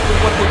exactly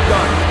what they've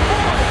done.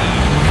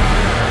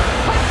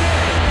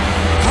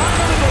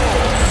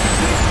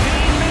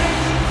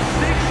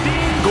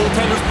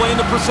 Goaltender's playing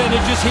the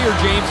percentages here,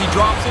 James. He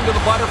drops into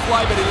the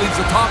butterfly, but he leaves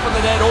the top of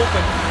the net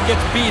open.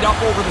 Gets beat up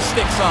over the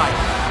stick side.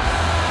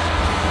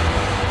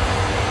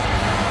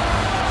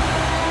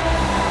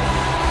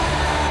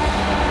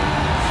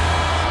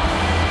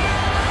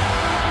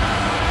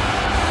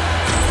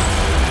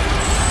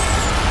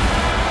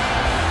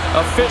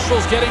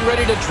 Officials getting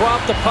ready to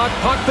drop the puck.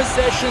 Puck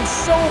possession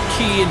so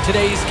key in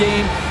today's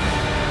game.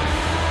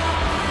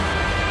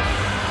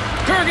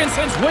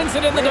 Girgensons wins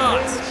it in the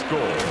dots.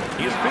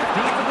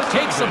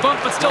 Takes a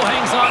bump but still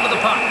hangs on to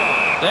the puck.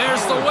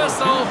 There's the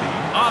whistle.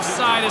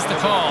 Offside is the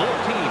call.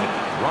 14,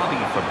 Robbie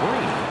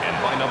Fabry, and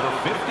by number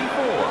 54,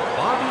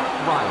 Bobby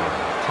Ryan.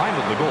 time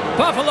of the goal.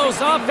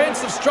 Buffalo's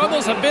offensive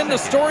struggles have been the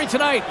story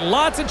tonight.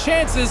 Lots of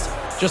chances,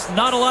 just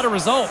not a lot of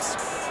results.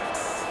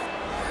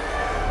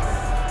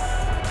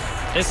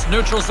 This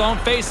neutral zone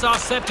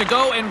face-off set to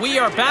go, and we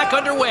are back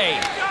underway.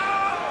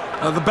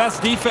 The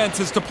best defense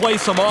is to play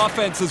some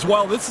offense as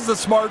well. This is a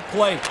smart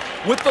play.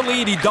 With the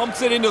lead, he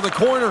dumps it into the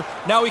corner.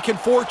 Now he can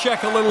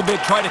forecheck a little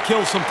bit, try to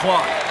kill some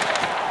clock.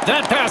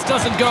 That pass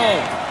doesn't go.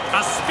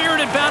 A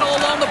spirited battle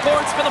along the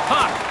boards for the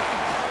puck.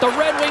 The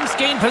Red Wings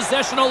gain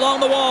possession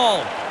along the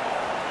wall.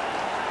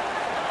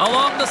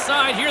 Along the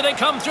side, here they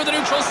come through the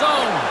neutral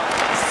zone.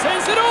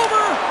 Sends it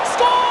over.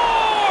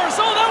 Scores!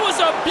 Oh, that was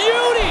a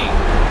beauty!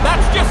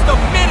 That's just a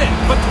minute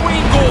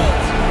between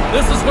goals.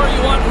 This is where you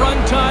want run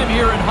time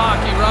here in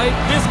hockey, right?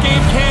 This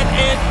game can't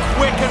end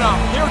quick enough.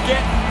 They're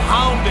getting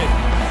hounded.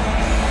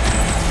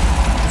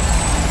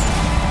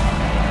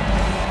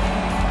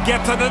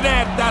 Get to the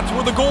net. That's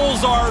where the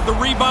goals are. The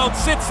rebound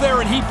sits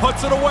there, and he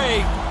puts it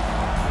away.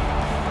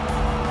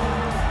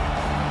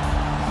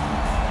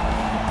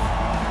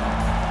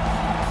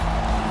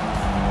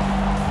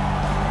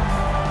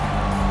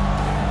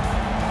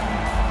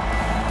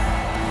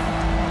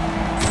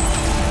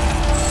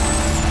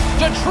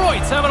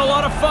 Detroit's having a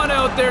lot of fun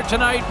out there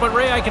tonight, but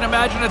Ray, I can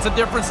imagine it's a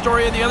different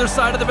story on the other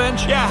side of the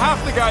bench. Yeah,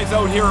 half the guys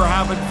out here are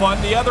having fun.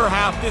 The other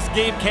half, this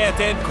game can't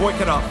end quick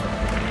enough.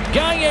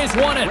 Gagne's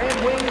won it.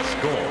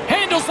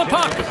 Handles the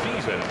puck.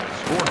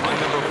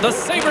 The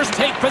Sabres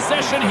take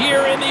possession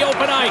here in the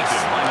open ice.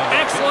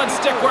 Excellent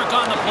stick work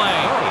on the play.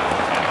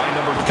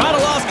 Kind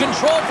of lost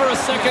control for a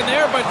second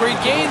there, but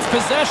regains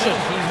possession.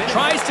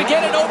 Tries to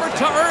get it over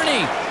to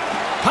Ernie.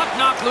 Puck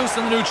knocked loose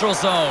in the neutral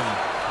zone.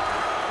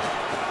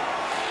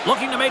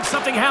 Looking to make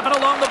something happen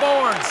along the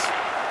boards.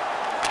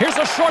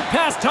 Here's a short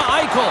pass to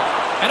Eichel.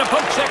 And a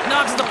poke check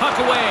knocks the puck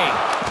away.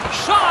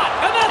 Shot,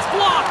 and that's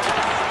blocked.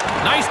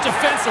 Nice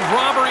defensive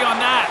robbery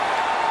on that.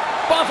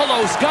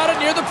 Buffalo's got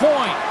it near the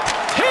point.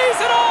 Tees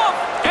it off,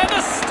 and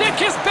the stick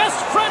his best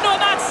friend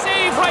on that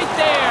save right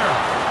there.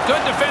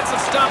 Good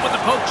defensive stop with the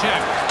poke check.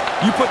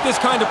 You put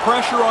this kind of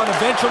pressure on,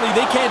 eventually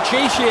they can't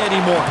chase you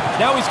anymore.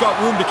 Now he's got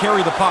room to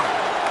carry the puck.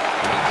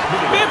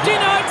 59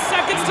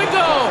 seconds to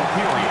go.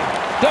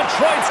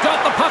 Detroit's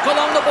got the puck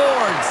along the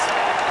boards.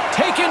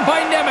 Taken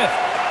by Nemeth.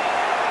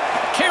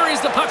 Carries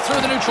the puck through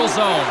the neutral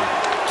zone.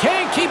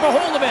 Can't keep a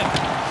hold of it.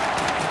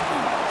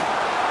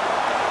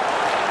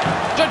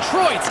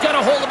 Detroit's got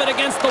a hold of it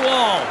against the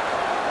wall.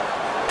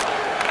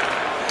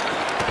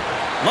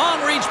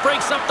 Long reach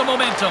breaks up the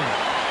momentum.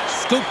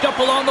 Scooped up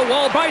along the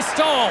wall by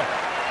Stahl.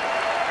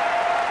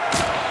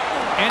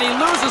 And he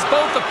loses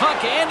both the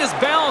puck and his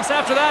balance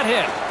after that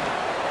hit.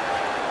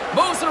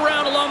 Moves it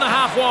around along the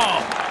half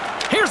wall.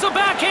 Here's a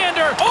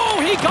backhander. Oh,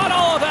 he got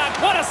all of that.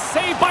 What a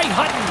save by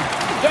Hutton.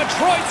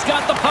 Detroit's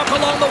got the puck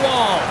along the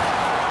wall.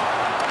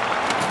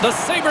 The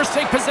Sabres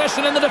take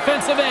possession in the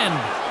defensive end.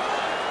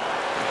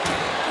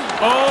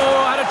 Oh,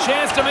 had a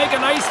chance to make a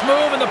nice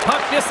move, and the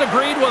puck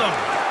disagreed with him.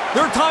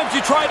 There are times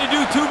you try to do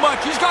too much.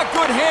 He's got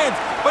good hands,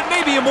 but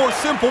maybe a more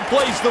simple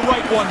play's the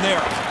right one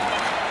there.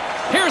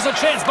 Here's a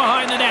chance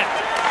behind the net.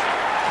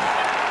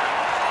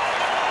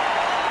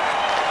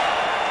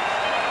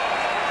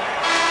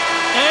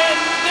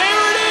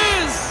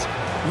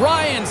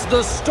 Ryan's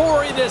the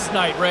story this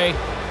night, Ray.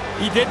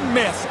 He didn't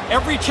miss.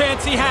 Every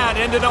chance he had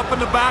ended up in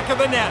the back of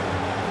the net.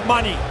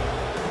 Money.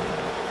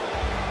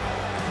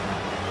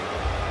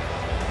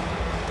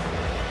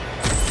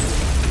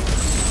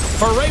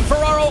 For Ray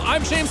Ferraro,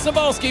 I'm James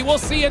Cybulski. We'll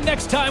see you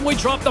next time we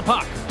drop the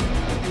puck.